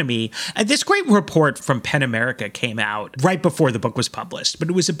economy. And this great report from PEN America came out right before the book was published, but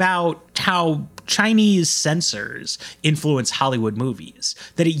it was about how Chinese censors influence Hollywood movies.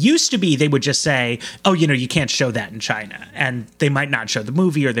 That it used to be they would just say, oh, you can't show that in China. And they might not show the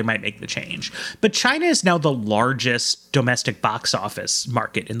movie, or they might make the change. But China is now the largest domestic box office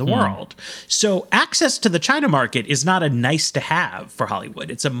market in the world. So access to the China market is not a nice to have for Hollywood.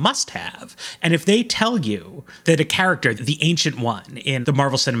 It's a must have. And if they tell you that a character, the Ancient One in the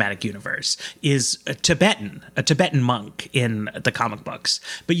Marvel Cinematic Universe, is a Tibetan monk in the comic books,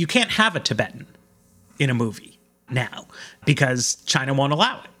 but you can't have a Tibetan in a movie now because China won't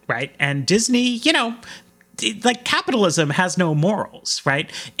allow it, right? And Disney, like, capitalism has no morals,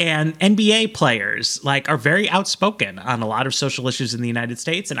 right? And NBA players, like, are very outspoken on a lot of social issues in the United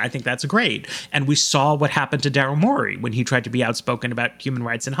States, and I think that's great. And we saw what happened to Daryl Morey when he tried to be outspoken about human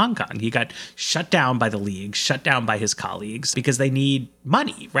rights in Hong Kong. He got shut down by the league, shut down by his colleagues because they need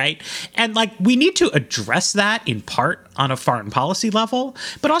money, right? And, like, we need to address that in part on a foreign policy level,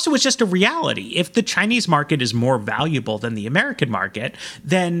 but also it's just a reality. If the Chinese market is more valuable than the American market,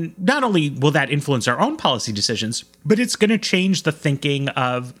 then not only will that influence our own policy decisions, but it's going to change the thinking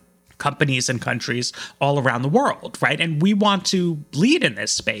of companies and countries all around the world, right? And we want to lead in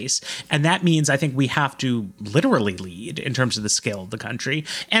this space. And that means I think we have to literally lead in terms of the scale of the country.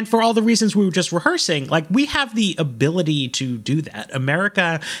 And for all the reasons we were just rehearsing, like, we have the ability to do that.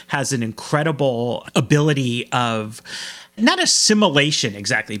 America has an incredible ability of not assimilation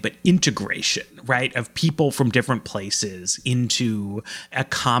exactly, but integration, right, of people from different places into a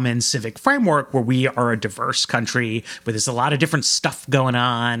common civic framework where we are a diverse country where there's a lot of different stuff going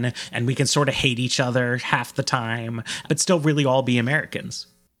on and we can sort of hate each other half the time, but still really all be Americans.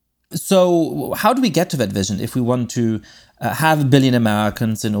 So how do we get to that vision if we want to have 1 billion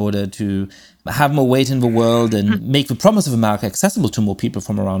Americans in order to have more weight in the world and make the promise of America accessible to more people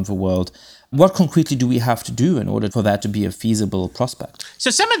from around the world. What concretely do we have to do in order for that to be a feasible prospect? So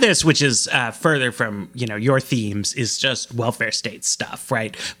some of this, which is further from your themes, is just welfare state stuff,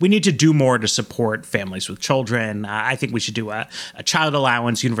 right? We need to do more to support families with children. I think we should do a child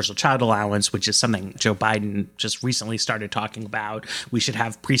allowance, universal child allowance, which is something Joe Biden just recently started talking about. We should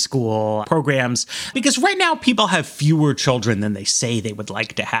have preschool programs because right now people have fewer children than they say they would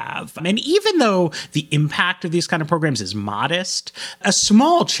like to have. And even though the impact of these kind of programs is modest, a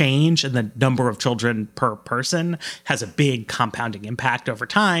small change in the number of children per person has a big compounding impact over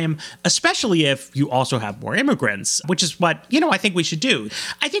time, especially if you also have more immigrants, which is what, I think we should do.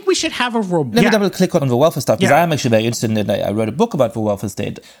 I think we should have a robust... Let me double click on the welfare stuff, because I am actually very interested in it. I wrote a book about the welfare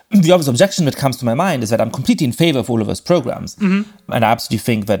state. The obvious objection that comes to my mind is that I'm completely in favor of all of those programs. And I absolutely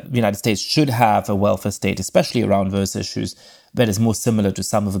think that the United States should have a welfare state, especially around those issues, that is more similar to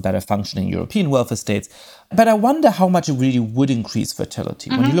some of the better functioning European welfare states. But I wonder how much it really would increase fertility.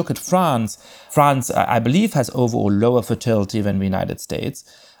 When you look at France, I believe, has overall lower fertility than the United States.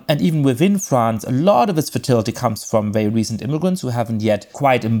 And even within France, a lot of its fertility comes from very recent immigrants who haven't yet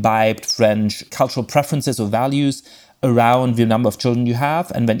quite imbibed French cultural preferences or values around the number of children you have.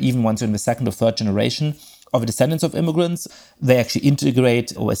 And then even once you're in the second or third generation of the descendants of immigrants, they actually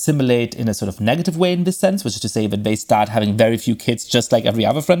integrate or assimilate in a sort of negative way in this sense, which is to say that they start having very few kids just like every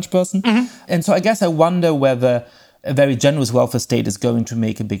other French person. And so I guess I wonder whether a very generous welfare state is going to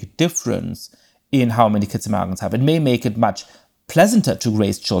make a big difference in how many kids Americans have. It may make it much pleasanter to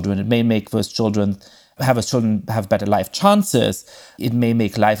raise children. It may make those children have better life chances. It may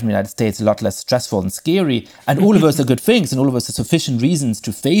make life in the United States a lot less stressful and scary. And all of those are good things, and all of those are sufficient reasons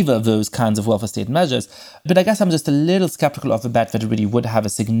to favor those kinds of welfare state measures. But I guess I'm just a little skeptical of the bet that it really would have a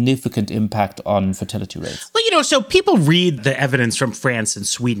significant impact on fertility rates. Well, so people read the evidence from France and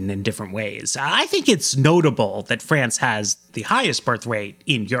Sweden in different ways. I think it's notable that France has the highest birth rate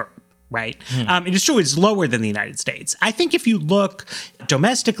in Europe. Right. It is true it's lower than the United States. I think if you look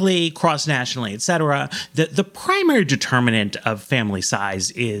domestically, cross-nationally, et cetera, the primary determinant of family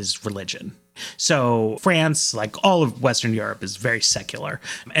size is religion. So France, like all of Western Europe, is very secular,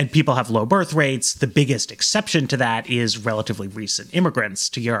 and people have low birth rates. The biggest exception to that is relatively recent immigrants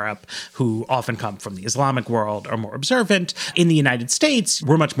to Europe who often come from the Islamic world, are more observant. In the United States,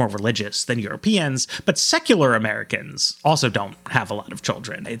 we're much more religious than Europeans, but secular Americans also don't have a lot of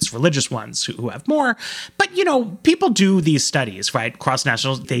children. It's religious ones who have more. But, people do these studies, right?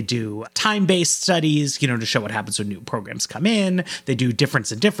 Cross-national, they do time-based studies, to show what happens when new programs come in. They do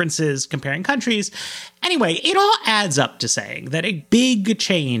difference and differences, comparing countries. Anyway, it all adds up to saying that a big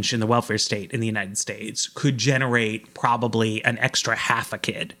change in the welfare state in the United States could generate probably an extra half a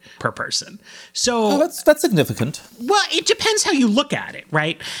kid per person. So that's significant. Well, it depends how you look at it,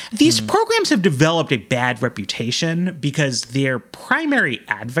 right? These programs have developed a bad reputation because their primary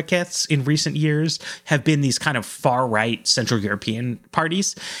advocates in recent years have been these kind of far-right Central European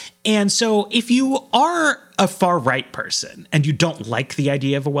parties. And so if you are a far-right person and you don't like the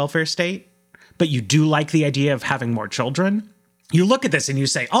idea of a welfare state, but you do like the idea of having more children, you look at this and you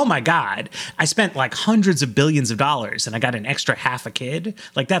say, oh my God, I spent like hundreds of billions of dollars and I got an extra half a kid.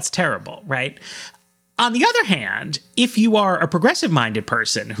 Like, that's terrible, right? On the other hand, if you are a progressive-minded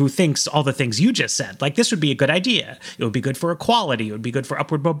person who thinks all the things you just said, like this would be a good idea, it would be good for equality, it would be good for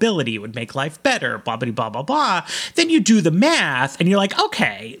upward mobility, it would make life better, blah, blah, blah, blah, blah, then you do the math and you're like,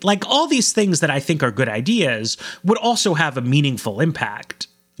 okay, like all these things that I think are good ideas would also have a meaningful impact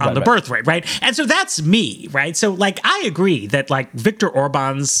on the birth rate, right? And so that's me, right? So like, I agree that like Viktor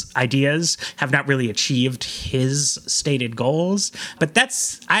Orban's ideas have not really achieved his stated goals, but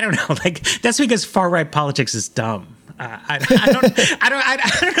I don't know, like that's because far-right politics is dumb. I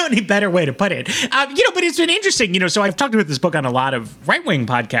don't know any better way to put it. But it's been interesting, so I've talked about this book on a lot of right-wing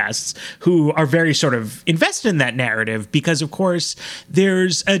podcasts who are very sort of invested in that narrative because, of course,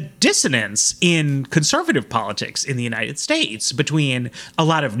 there's a dissonance in conservative politics in the United States between a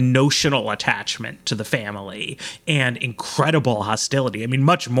lot of notional attachment to the family and incredible hostility. I mean,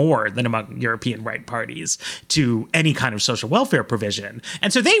 much more than among European right parties to any kind of social welfare provision.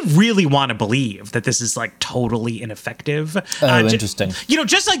 And so they really want to believe that this is like totally ineffective. Interesting.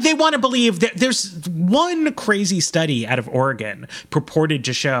 Just like they want to believe that there's one crazy study out of Oregon purported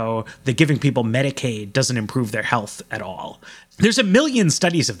to show that giving people Medicaid doesn't improve their health at all. There's a million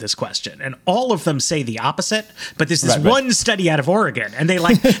studies of this question, and all of them say the opposite. But there's this one study out of Oregon, and they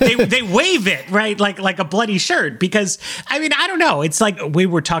they wave it right like a bloody shirt because I mean I don't know. It's like we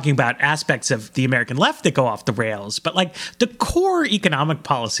were talking about aspects of the American left that go off the rails, but like the core economic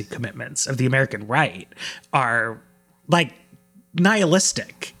policy commitments of the American right are like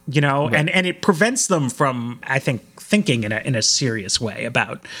nihilistic, right. and it prevents them from, I think, thinking in a serious way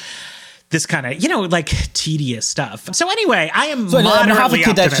about this kind of, like tedious stuff. So anyway, I am moderately half a kid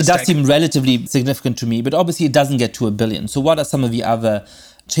optimistic. actually does seem relatively significant to me, but obviously it doesn't get to 1 billion. So what are some of the other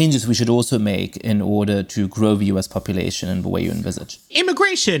changes we should also make in order to grow the US population in the way you envisage?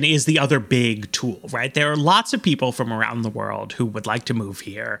 Immigration is the other big tool, right? There are lots of people from around the world who would like to move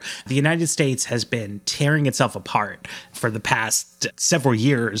here. The United States has been tearing itself apart for the past several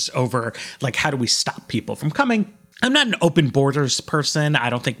years over, like, how do we stop people from coming? I'm not an open borders person.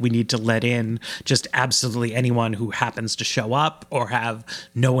 I don't think we need to let in just absolutely anyone who happens to show up or have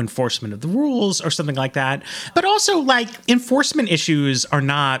no enforcement of the rules or something like that. But also, like, enforcement issues are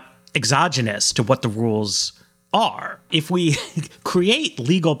not exogenous to what the rules are. If we create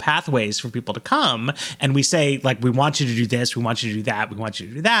legal pathways for people to come and we say, like, we want you to do this, we want you to do that, we want you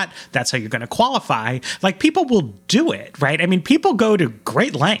to do that, that's how you're going to qualify, like, people will do it, right? I mean, people go to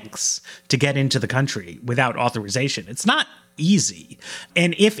great lengths to get into the country without authorization. It's not easy.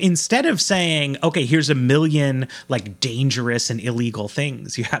 And if instead of saying, okay, here's 1 million like dangerous and illegal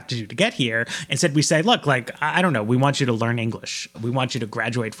things you have to do to get here, instead we say, look, like, I don't know, we want you to learn English. We want you to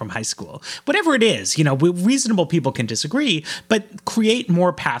graduate from high school. Whatever it is, reasonable people can disagree, but create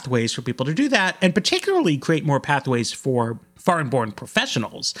more pathways for people to do that, and particularly create more pathways for foreign-born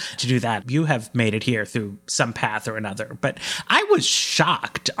professionals to do that. You have made it here through some path or another. But I was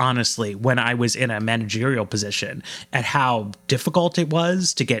shocked, honestly, when I was in a managerial position at how difficult it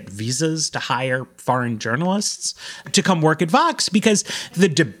was to get visas to hire foreign journalists to come work at Vox, because the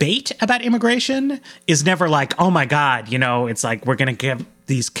debate about immigration is never like, oh my God, it's like, we're going to give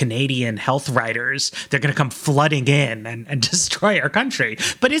these Canadian health writers, they're going to come flooding in and destroy our country.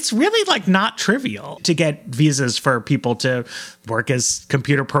 But it's really, like, not trivial to get visas for people to work as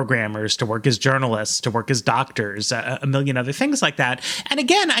computer programmers, to work as journalists, to work as doctors, a million other things like that. And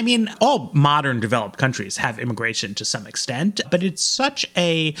again, I mean, all modern developed countries have immigration to some extent, but it's such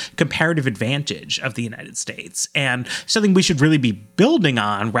a comparative advantage of the United States and something we should really be building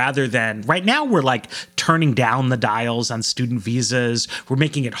on, rather than right now we're like turning down the dials on student visas. We're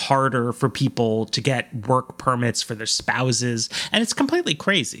making it harder for people to get work permits for their spouses, and it's completely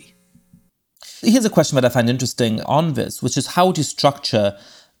crazy. Here's a question that I find interesting on this, which is how to structure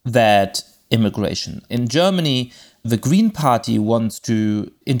that immigration. In Germany, the Green Party wants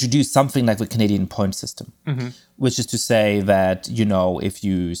to introduce something like the Canadian point system, which is to say that, if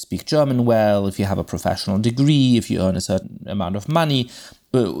you speak German well, if you have a professional degree, if you earn a certain amount of money,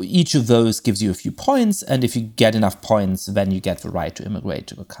 each of those gives you a few points, and if you get enough points, then you get the right to immigrate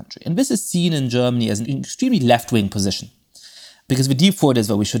to a country. And this is seen in Germany as an extremely left-wing position, because the default is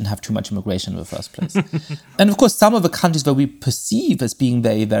that we shouldn't have too much immigration in the first place. And of course, some of the countries that we perceive as being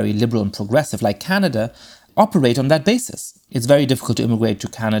very, very liberal and progressive, like Canada, operate on that basis. It's very difficult to immigrate to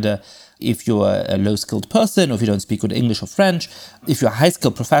Canada if you're a low-skilled person or if you don't speak good English or French. If you're a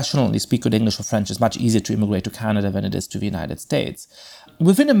high-skilled professional and you speak good English or French, it's much easier to immigrate to Canada than it is to the United States.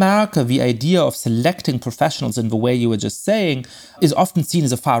 Within America, the idea of selecting professionals in the way you were just saying is often seen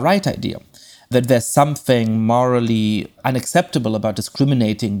as a far-right idea, that there's something morally unacceptable about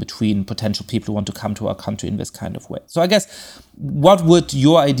discriminating between potential people who want to come to our country in this kind of way. So I guess, what would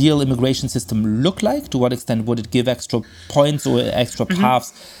your ideal immigration system look like? To what extent would it give extra points or extra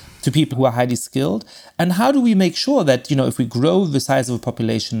paths to people who are highly skilled? And how do we make sure that, if we grow the size of a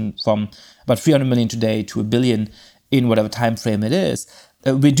population from about 300 million today to 1 billion in whatever time frame it is,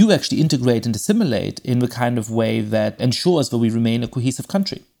 we do actually integrate and assimilate in the kind of way that ensures that we remain a cohesive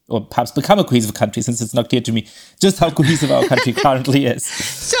country? Or perhaps become a cohesive country, since it's not clear to me just how cohesive our country currently is.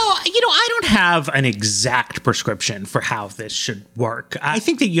 So, I don't have an exact prescription for how this should work. I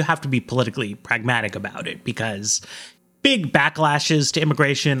think that you have to be politically pragmatic about it, because big backlashes to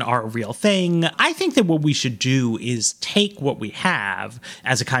immigration are a real thing. I think that what we should do is take what we have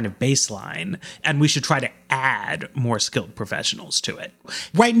as a kind of baseline, and we should try to add more skilled professionals to it.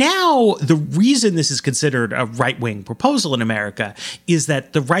 Right now, the reason this is considered a right-wing proposal in America is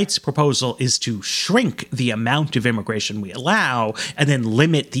that the right's proposal is to shrink the amount of immigration we allow and then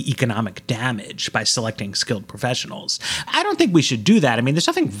limit the economic damage by selecting skilled professionals. I don't think we should do that. I mean, there's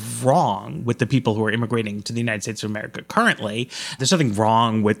nothing wrong with the people who are immigrating to the United States of America currently. There's nothing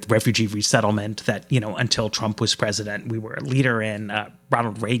wrong with refugee resettlement that, until Trump was president, we were a leader in.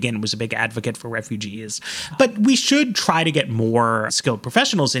 Ronald Reagan was a big advocate for refugees. But we should try to get more skilled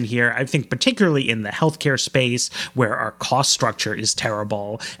professionals in here, I think particularly in the healthcare space, where our cost structure is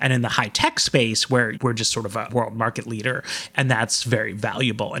terrible, and in the high-tech space, where we're just sort of a world market leader, and that's very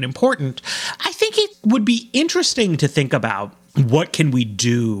valuable and important. I think it would be interesting to think about what can we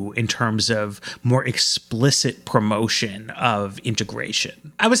do in terms of more explicit promotion of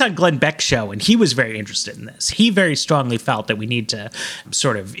integration? I was on Glenn Beck's show, and he was very interested in this. He very strongly felt that we need to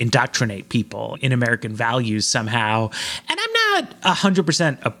sort of indoctrinate people in American values somehow. And I'm not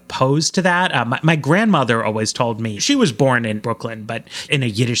 100% opposed to that. My grandmother always told me, she was born in Brooklyn, but in a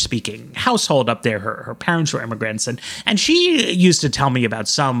Yiddish-speaking household up there. Her parents were immigrants. And she used to tell me about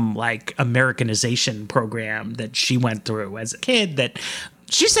some like Americanization program that she went through as a kid that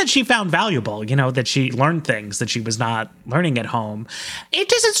she said she found valuable, that she learned things that she was not learning at home. It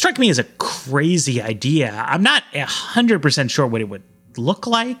doesn't strike me as a crazy idea. I'm not 100% sure what it would look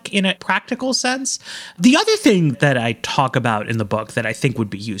like in a practical sense. The other thing that I talk about in the book that I think would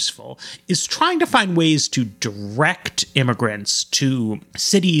be useful is trying to find ways to direct immigrants to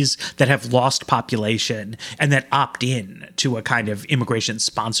cities that have lost population and that opt in to a kind of immigration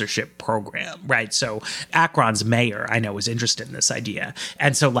sponsorship program, right? So Akron's mayor, I know, is interested in this idea.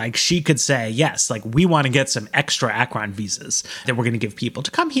 And so like she could say, yes, like we want to get some extra Akron visas that we're going to give people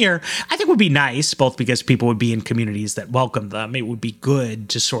to come here. I think would be nice, both because people would be in communities that welcome them. It would be good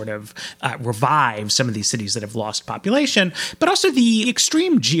to sort of revive some of these cities that have lost population, but also the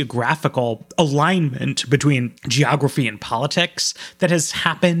extreme geographical alignment between geography and politics that has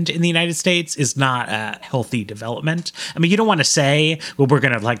happened in the United States is not a healthy development. I mean, you don't want to say, well, we're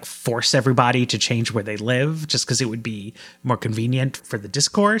going to like force everybody to change where they live just because it would be more convenient for the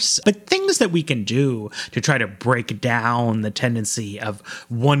discourse, but things that we can do to try to break down the tendency of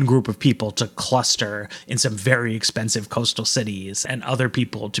one group of people to cluster in some very expensive coastal cities and other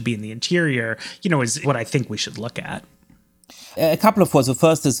people to be in the interior, is what I think we should look at. A couple of thoughts. The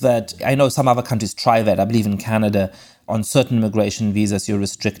first is that I know some other countries try that. I believe in Canada, on certain immigration visas, you're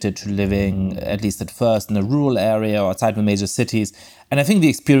restricted to living, at least at first, in a rural area or outside the major cities. And I think the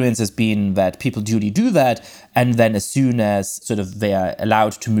experience has been that people duly do that. And then as soon as sort of they are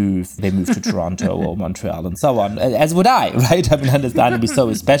allowed to move, they move to Toronto or Montreal and so on, as would I, right? I mean, understandably so,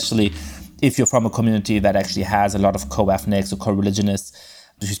 especially if you're from a community that actually has a lot of co-ethnics or co-religionists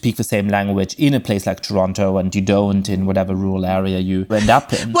who speak the same language in a place like Toronto, and you don't in whatever rural area you end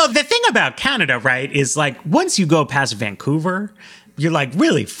up in. Well, the thing about Canada, right, is like once you go past Vancouver, you're like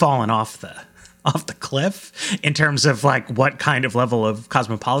really falling off the cliff in terms of like what kind of level of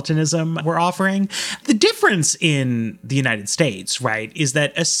cosmopolitanism we're offering. The difference in the United States, right, is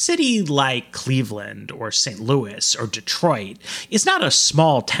that a city like Cleveland or St. Louis or Detroit is not a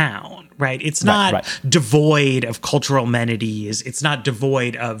small town, right? It's not devoid of cultural amenities. It's not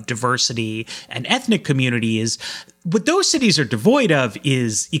devoid of diversity and ethnic communities. What those cities are devoid of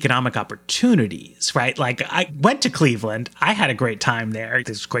is economic opportunities, right? Like I went to Cleveland. I had a great time there.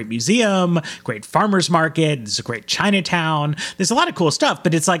 There's a great museum, great farmers market. There's a great Chinatown. There's a lot of cool stuff,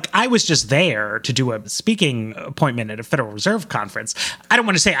 but it's like I was just there to do a speaking appointment at a Federal Reserve conference. I don't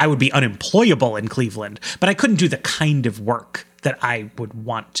want to say I would be unemployable in Cleveland, but I couldn't do the kind of work that I would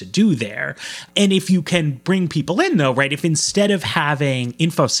want to do there. And if you can bring people in though, right, if instead of having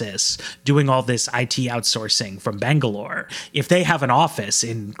Infosys doing all this IT outsourcing from Bangalore, if they have an office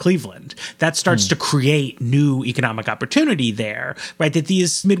in Cleveland, that starts to create new economic opportunity there, right? That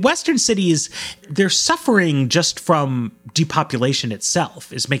these Midwestern cities, they're suffering just from depopulation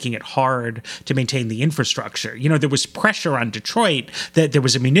itself is making it hard to maintain the infrastructure. There was pressure on Detroit that there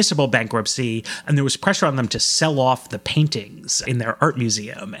was a municipal bankruptcy and there was pressure on them to sell off the paintings in their art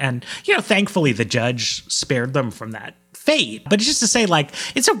museum. And, thankfully the judge spared them from that fate. But it's just to say, like,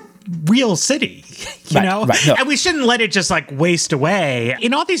 it's a real city, you know? Right, no. And we shouldn't let it just like waste away.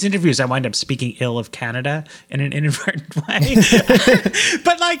 In all these interviews, I wind up speaking ill of Canada in an inadvertent way.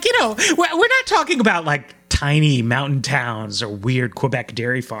 But like, we're not talking about like tiny mountain towns or weird Quebec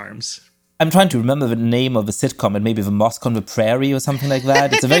dairy farms. I'm trying to remember the name of the sitcom, and maybe The Mosque on the Prairie or something like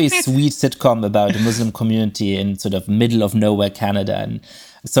that. It's a very sweet sitcom about a Muslim community in sort of middle of nowhere Canada. And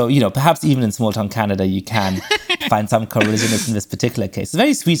so, perhaps even in small town Canada, you can find some co-religionists in this particular case. It's a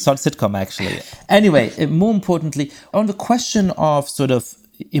very sweet sitcom, actually. Anyway, more importantly, on the question of sort of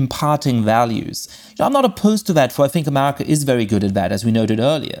imparting values, I'm not opposed to that, for I think America is very good at that, as we noted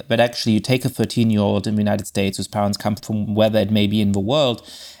earlier. But actually, you take a 13-year-old in the United States whose parents come from wherever it may be in the world,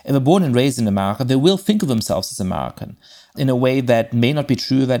 if they're born and raised in America, they will think of themselves as American in a way that may not be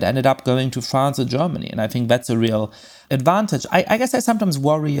true that ended up going to France or Germany. And I think that's a real advantage. I guess I sometimes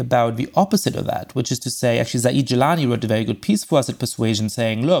worry about the opposite of that, which is to say, actually, Zaid Jilani wrote a very good piece for us at Persuasion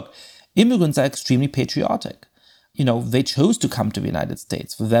saying, look, immigrants are extremely patriotic. They chose to come to the United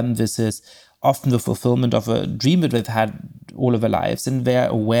States. For them, this is often the fulfillment of a dream that they've had all of their lives. And they're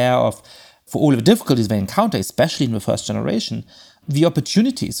aware of, for all of the difficulties they encounter, especially in the first generation, the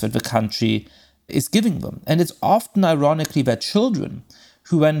opportunities that the country is giving them. And it's often, ironically, that children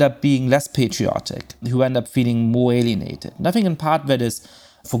who end up being less patriotic, who end up feeling more alienated. And I think in part that is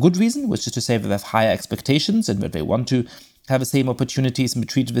for good reason, which is to say that they have higher expectations and that they want to have the same opportunities and be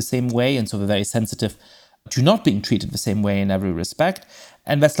treated the same way, and so they're very sensitive to not being treated the same way in every respect.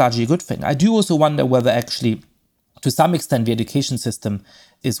 And that's largely a good thing. I do also wonder whether actually, to some extent, the education system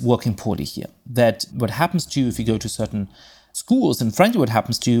is working poorly here. That what happens to you if you go to certain schools, and frankly what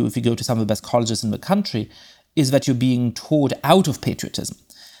happens to you if you go to some of the best colleges in the country, is that you're being taught out of patriotism,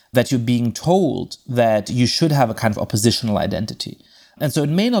 that you're being told that you should have a kind of oppositional identity. And so it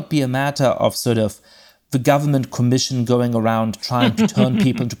may not be a matter of sort of the government commission going around trying to turn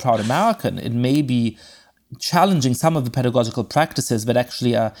people into proud American. It may be challenging some of the pedagogical practices that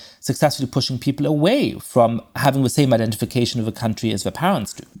actually are successfully pushing people away from having the same identification of a country as their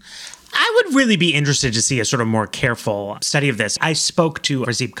parents do. I would really be interested to see a sort of more careful study of this. I spoke to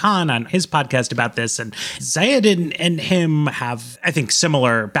Razib Khan on his podcast about this, and Zayed and him have, I think,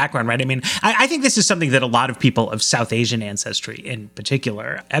 similar background, right? I mean, I think this is something that a lot of people of South Asian ancestry in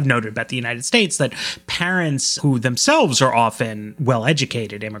particular have noted about the United States, that parents who themselves are often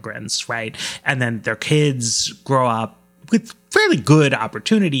well-educated immigrants, right? And then their kids grow up with fairly good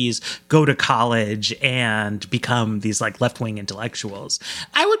opportunities, go to college and become these like left-wing intellectuals.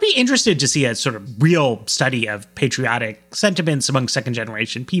 I would be interested to see a sort of real study of patriotic sentiments among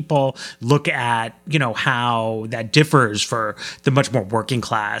second-generation people, look at, how that differs for the much more working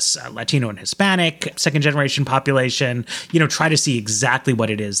class Latino and Hispanic second-generation population, try to see exactly what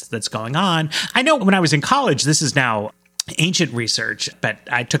it is that's going on. I know when I was in college, this is now ancient research, but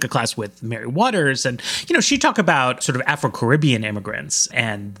I took a class with Mary Waters, and, she talked about sort of Afro-Caribbean immigrants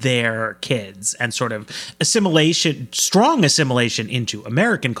and their kids and sort of assimilation, strong assimilation into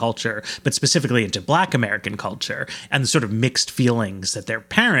American culture, but specifically into Black American culture, and the sort of mixed feelings that their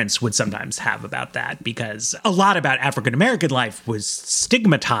parents would sometimes have about that, because a lot about African-American life was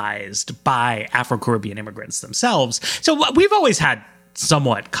stigmatized by Afro-Caribbean immigrants themselves. So we've always had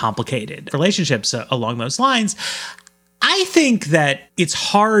somewhat complicated relationships along those lines. I think that it's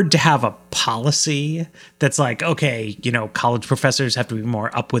hard to have a policy that's like, okay, college professors have to be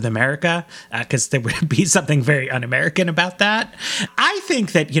more up with America, because there would be something very un-American about that. I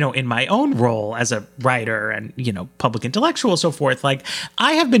think that, in my own role as a writer and, public intellectual, so forth, like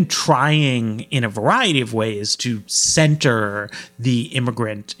I have been trying in a variety of ways to center the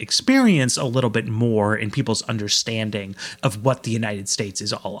immigrant experience a little bit more in people's understanding of what the United States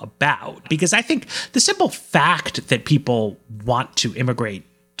is all about. Because I think the simple fact that people want to immigrate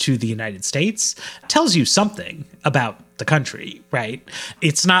to the United States tells you something about the country, right?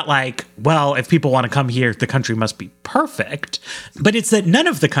 It's not like, well, if people want to come here, the country must be perfect, but it's that none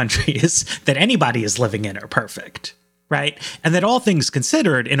of the countries that anybody is living in are perfect, right? And that all things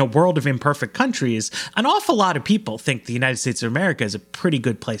considered, in a world of imperfect countries, an awful lot of people think the United States of America is a pretty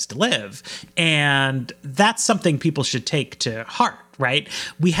good place to live. And that's something people should take to heart, right?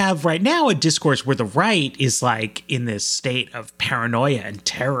 We have right now a discourse where the right is like in this state of paranoia and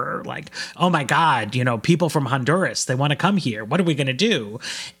terror, like, oh my God, people from Honduras, they want to come here. What are we going to do?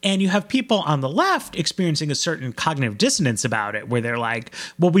 And you have people on the left experiencing a certain cognitive dissonance about it, where they're like,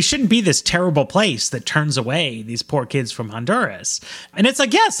 well, we shouldn't be this terrible place that turns away these poor kids from Honduras. And it's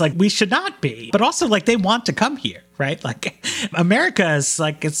like, yes, like we should not be, but also like they want to come here. Right? Like America is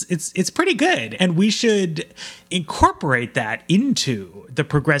like, it's pretty good. And we should incorporate that into the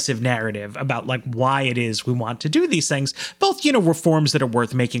progressive narrative about like why it is we want to do these things, both, reforms that are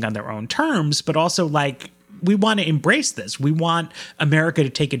worth making on their own terms, but also like, we want to embrace this. We want America to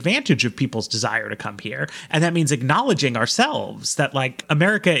take advantage of people's desire to come here. And that means acknowledging ourselves that like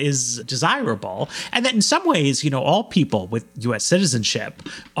America is desirable. And that in some ways, all people with US citizenship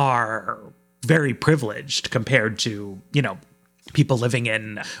are very privileged compared to, people living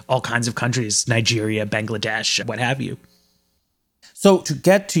in all kinds of countries, Nigeria, Bangladesh, what have you. So to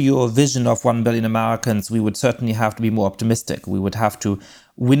get to your vision of 1 billion Americans, we would certainly have to be more optimistic. We would have to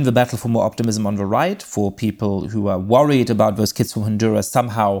win the battle for more optimism on the right, for people who are worried about those kids from Honduras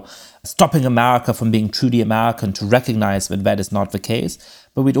somehow stopping America from being truly American, to recognize that that is not the case.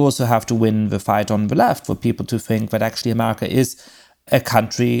 But we'd also have to win the fight on the left for people to think that actually America is a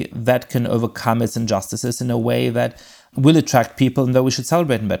country that can overcome its injustices in a way that will attract people, and that we should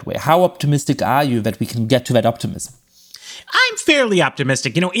celebrate in that way. How optimistic are you that we can get to that optimism? I'm fairly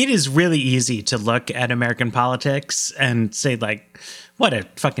optimistic. It is really easy to look at American politics and say, like, what a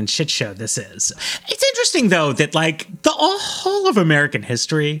fucking shit show this is. It's interesting, though, that like the whole of American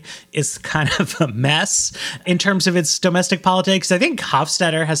history is kind of a mess in terms of its domestic politics. I think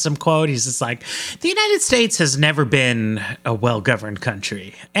Hofstadter has some quote. He's just like, the United States has never been a well-governed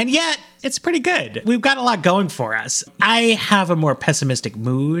country. And yet it's pretty good. We've got a lot going for us. I have a more pessimistic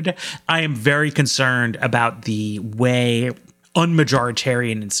mood. I am very concerned about the way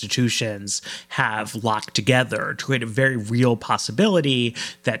unmajoritarian institutions have locked together to create a very real possibility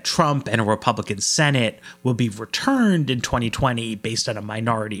that Trump and a Republican Senate will be returned in 2020 based on a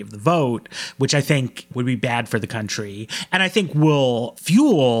minority of the vote, which I think would be bad for the country. And I think will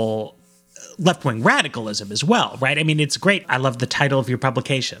fuel left-wing radicalism as well, right? I mean, it's great. I love the title of your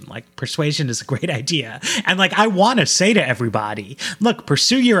publication. Like, persuasion is a great idea. And like, I want to say to everybody, look,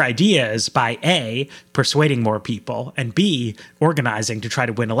 pursue your ideas by A, persuading more people, and B, organizing to try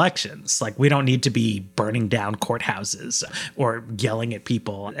to win elections. Like, we don't need to be burning down courthouses or yelling at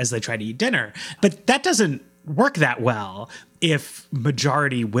people as they try to eat dinner. But that doesn't work that well if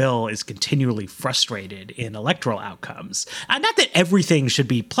majority will is continually frustrated in electoral outcomes. Not that everything should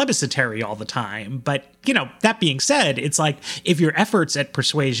be plebiscitary all the time, but, you know, that being said, it's like if your efforts at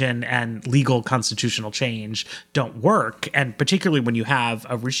persuasion and legal constitutional change don't work, and particularly when you have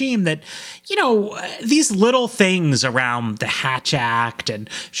a regime that, you know, these little things around the Hatch Act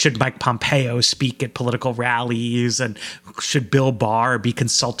and should Mike Pompeo speak at political rallies and should Bill Barr be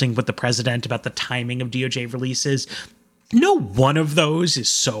consulting with the president about the timing of DOJ releases, no one of those is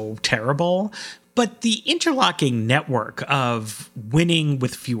so terrible, but the interlocking network of winning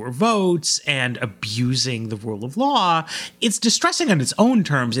with fewer votes and abusing the rule of law, it's distressing on its own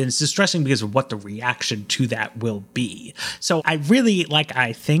terms, and it's distressing because of what the reaction to that will be. So I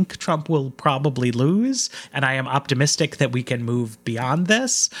think Trump will probably lose, and I am optimistic that we can move beyond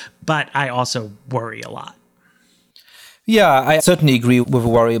this, but I also worry a lot. Yeah, I certainly agree with a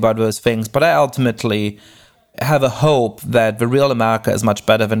worry about those things, but I ultimately have a hope that the real America is much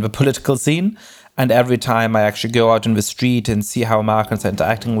better than the political scene. And every time I actually go out in the street and see how Americans are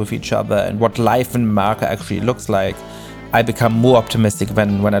interacting with each other and what life in America actually looks like, I become more optimistic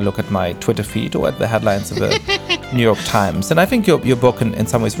than when I look at my Twitter feed or at the headlines of the New York Times. And I think your book in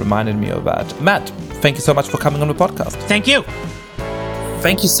some ways reminded me of that. Matt, thank you so much for coming on the podcast. Thank you.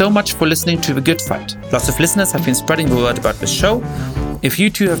 Thank you so much for listening to The Good Fight. Lots of listeners have been spreading the word about the show. If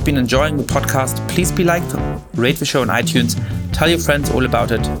you too have been enjoying the podcast, please be like, rate the show on iTunes, tell your friends all about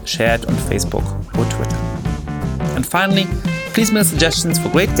it, share it on Facebook or Twitter. And finally, please mail suggestions for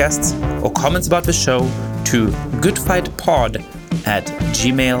great guests or comments about the show to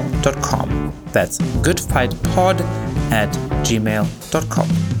goodfightpod@gmail.com. That's goodfightpod@gmail.com.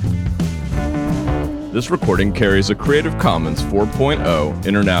 This recording carries a Creative Commons 4.0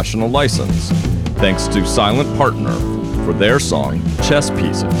 international license. Thanks to Silent Partner for their song, Chess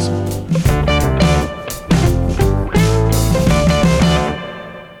Pieces.